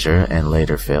buried treasure and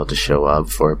later failed to show up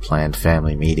for a planned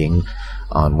family meeting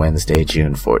on Wednesday,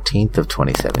 June 14th of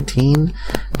 2017.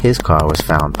 His car was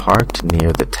found parked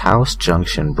near the Taos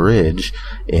Junction Bridge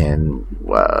in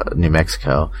New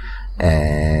Mexico,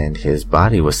 and his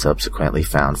body was subsequently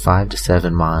found 5 to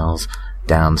 7 miles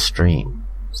downstream.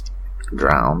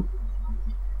 Drowned.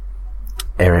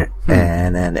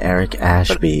 And then Eric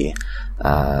Ashby,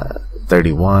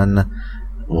 31,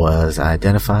 was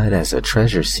identified as a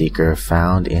treasure seeker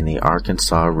found in the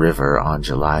Arkansas River on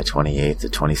July 28th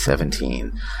of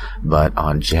 2017. But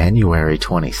on January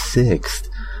 26th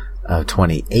of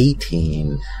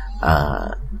 2018,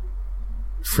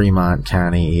 Fremont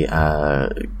County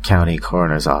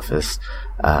Coroner's Office,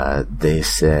 they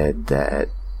said that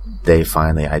they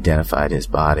finally identified his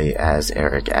body as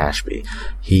Eric Ashby.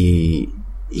 He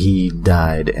he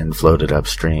died and floated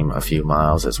upstream a few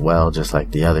miles as well, just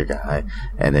like the other guy,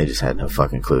 and they just had no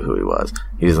fucking clue who he was.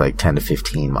 He was like 10 to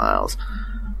 15 miles.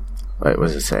 What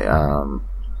does it say?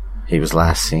 He was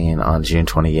last seen on June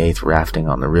 28th rafting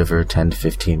on the river 10 to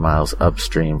 15 miles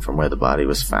upstream from where the body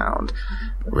was found.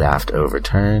 The raft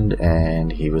overturned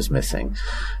and he was missing.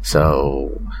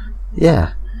 So,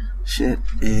 yeah. Shit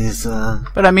is,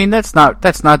 But I mean, that's not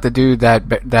the dude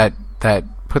that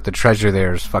put the treasure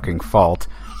there's fucking fault.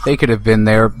 They could have been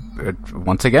there,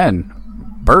 once again,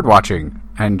 bird watching,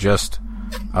 and just,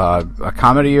 a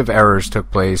comedy of errors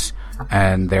took place,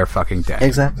 and they're fucking dead.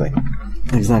 Exactly,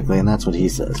 and that's what he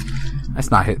says. That's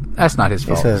not his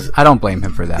fault. says- I don't blame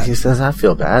him for that. He says, I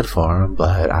feel bad for him,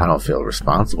 but I don't feel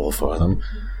responsible for them.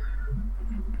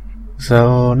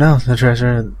 So, no, the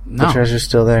treasure's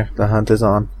still there. The hunt is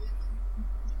on.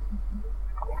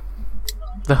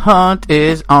 The hunt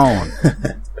is on.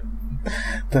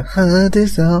 The hunt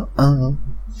is on.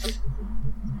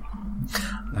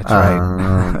 That's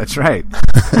right. That's right.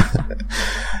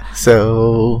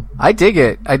 So I dig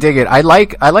it. I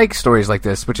like stories like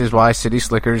this, which is why City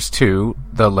Slickers 2: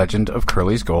 The Legend of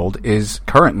Curly's Gold is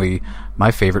currently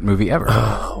my favorite movie ever.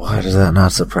 oh, why does that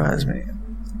not surprise me?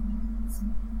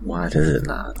 Why does it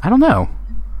not? I don't know.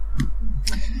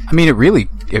 I mean,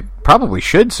 it probably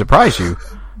should surprise you.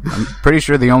 I'm pretty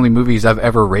sure the only movies I've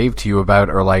ever raved to you about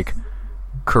are like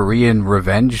Korean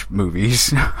revenge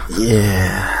movies.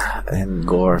 Yeah, and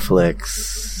gore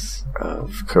flicks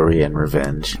of Korean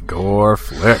revenge. Gore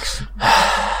flicks.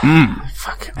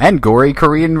 Fucking. And gory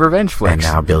Korean revenge flicks. And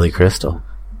now Billy Crystal.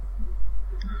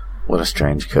 What a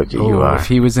strange cookie you are. If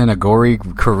he was in a gory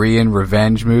Korean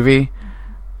revenge movie,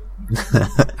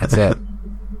 that's it.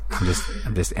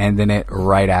 I'm just ending it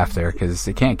right after, because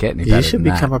it can't get any better. You should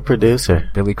than become that. a producer.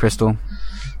 Billy Crystal.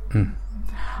 You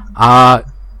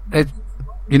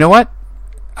know what?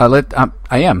 I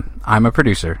am. I'm a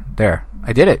producer. There.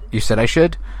 I did it. You said I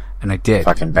should, and I did.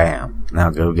 Fucking bam. Now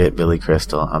go get Billy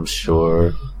Crystal. I'm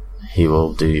sure he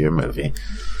will do your movie.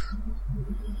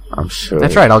 I'm sure.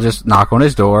 That's right. I'll just knock on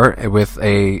his door with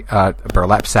a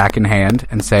burlap sack in hand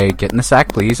and say, "Get in the sack,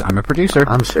 please. I'm a producer."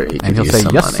 I'm sure he can And he'll use say,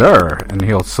 some "Yes, money. sir," and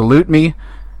he'll salute me,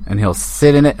 and he'll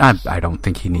sit in it. I don't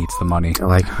think he needs the money. I'm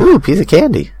like, ooh, piece of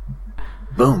candy.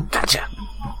 Boom, gotcha.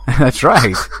 That's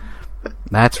right.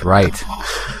 That's right.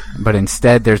 But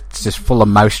instead, there's just full of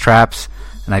mouse traps,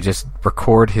 and I just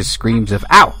record his screams of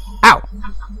 "ow, ow,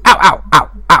 ow, ow, ow,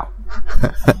 ow."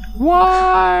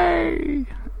 Why?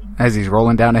 As he's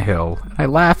rolling down a hill. I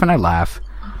laugh and I laugh.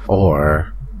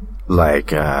 Or like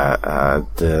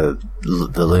the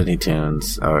Looney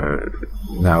Tunes, or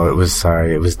no, it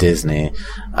was Disney.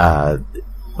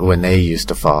 When they used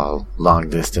to fall long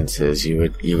distances,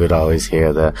 you would always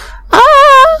hear the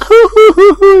hoo hoo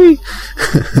hoo hoo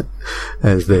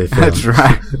as they film. That's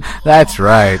right. That's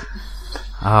right.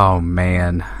 Oh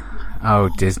man. Oh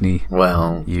Disney.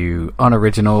 Well, You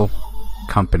unoriginal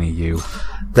company, you.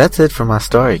 that's it for my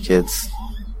story, kids.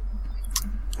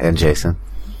 And Jason.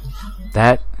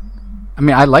 I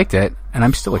mean, I liked it, and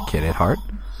I'm still a kid at heart.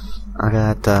 I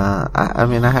got, I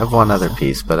mean, I have one other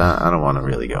piece, but I don't want to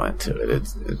really go into it.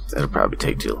 It'll probably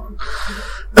take too long.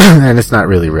 And it's not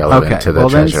really relevant Okay, to the well,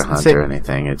 then treasure hunt or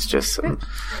anything. It's just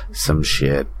some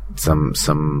shit, some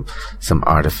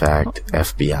artifact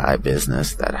FBI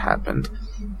business that happened.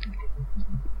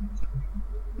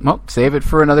 Well, save it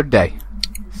for another day.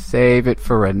 Save it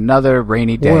for another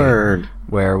rainy day. Word.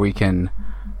 Where we can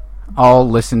all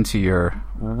listen to your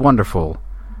wonderful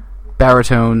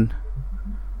baritone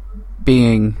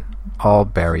being all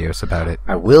Barrios about it.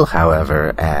 I will,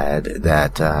 however, add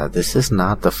that this is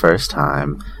not the first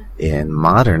time in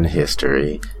modern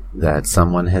history that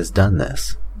someone has done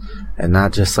this. And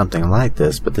not just something like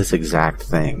this, but this exact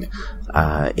thing.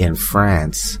 In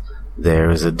France, there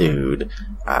is a dude.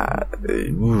 I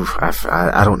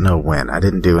don't know when. I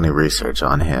didn't do any research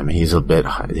on him. His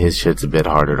shit's a bit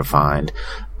harder to find.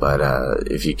 But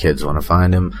if you kids want to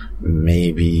find him,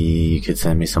 maybe you could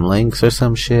send me some links or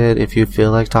some shit if you feel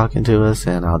like talking to us,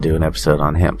 and I'll do an episode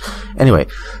on him. Anyway,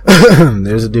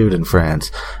 there's a dude in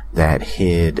France that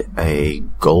hid a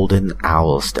golden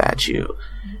owl statue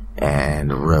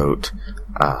and wrote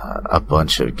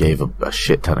gave a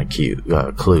shit ton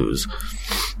of clues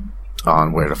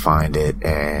on where to find it,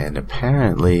 and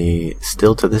apparently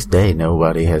still to this day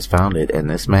nobody has found it, and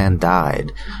this man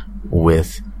died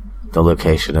with the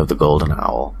location of the golden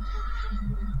owl.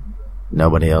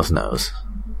 Nobody else knows.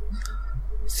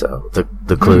 So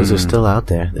the clues are still out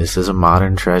there. This is a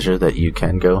modern treasure that you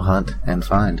can go hunt and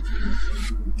find.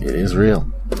 It is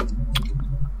real.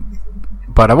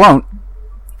 But I won't.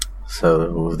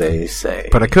 So they say.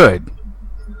 But I could.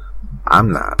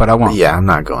 I'm not. But I won't. Yeah, I'm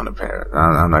not going to Paris.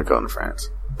 I'm not going to France.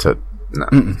 No.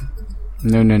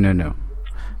 No. No.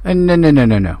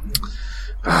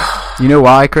 You know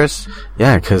why, Chris?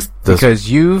 Yeah,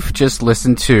 because you've just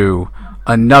listened to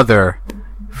another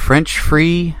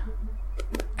French-free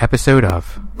episode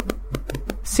of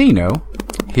See No,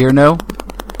 Hear No,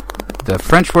 the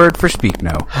French word for speak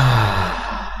no.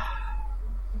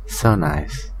 So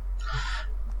nice.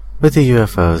 With the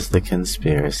UFOs, the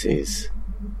conspiracies,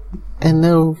 and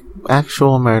no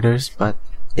actual murders, but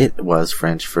it was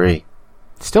French-free.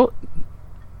 Still,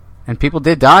 and people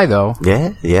did die, though.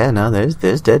 Yeah, no,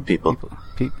 there's dead people.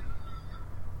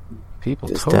 People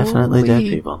There's totally definitely dead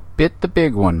people. Bit the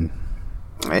big one.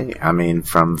 Hey, I mean,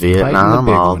 from Vietnam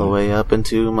big all one. the way up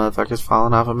into motherfuckers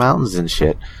falling off of mountains and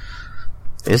shit.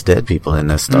 There's dead people in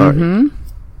this story.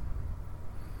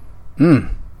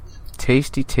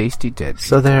 Tasty dead.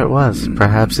 So there it was.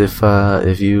 Perhaps if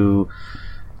you,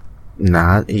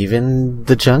 not even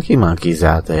the junkie monkeys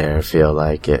out there, feel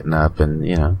like getting up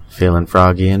and, feeling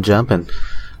froggy and jumping,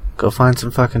 go find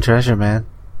some fucking treasure, man.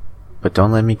 But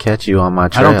don't let me catch you on my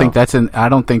trail. I don't think that's in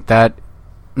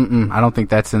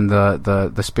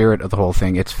the spirit of the whole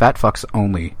thing. It's fat fucks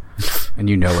only, and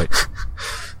you know it.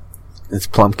 It's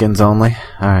plumpkins only?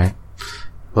 Alright.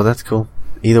 Well, that's cool.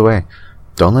 Either way,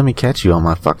 don't let me catch you on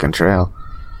my fucking trail.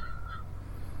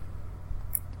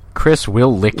 Chris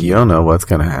will lick you. You don't know what's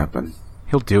gonna happen.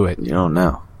 He'll do it. You don't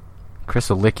know. Chris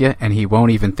will lick you, and he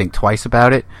won't even think twice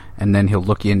about it, and then he'll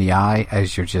look you in the eye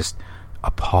as you're just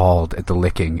appalled at the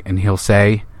licking, and he'll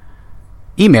say,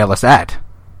 email us at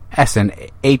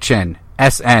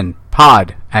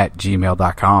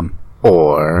snhnsnpod@gmail.com.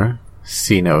 Or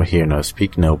see no, hear no,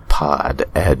 speak no pod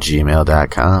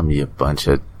 @gmail.com, you bunch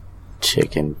of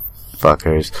chicken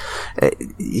fuckers.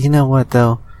 You know what,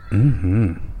 though?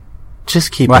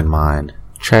 Just keep in mind,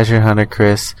 Treasure Hunter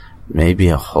Chris may be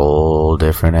a whole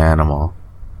different animal.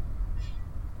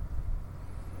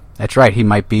 That's right, he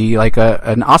might be like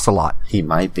an ocelot. He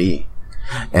might be.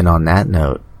 And on that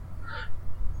note,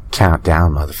 count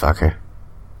down, motherfucker.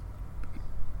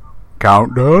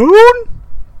 Countdown?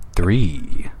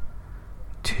 3,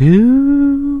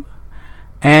 2,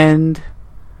 and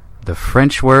the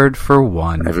French word for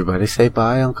 1. Everybody say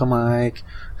bye, Uncle Mike.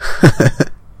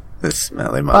 This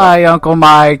smelly mother. Bye, Uncle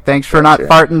Mike. Thanks for not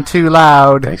farting too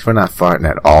loud. Thanks for not farting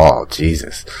at all.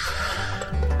 Jesus.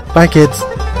 Bye, kids.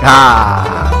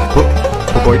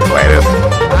 Later.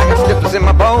 I got stiffness in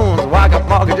my bones. Well, I got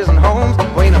mortgages and homes.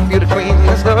 Ain't a few to queens in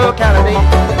this locality.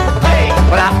 Hey,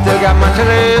 but I still got my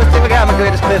treasure. Still got my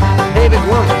greatest clip. Hey, big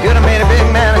woman, good.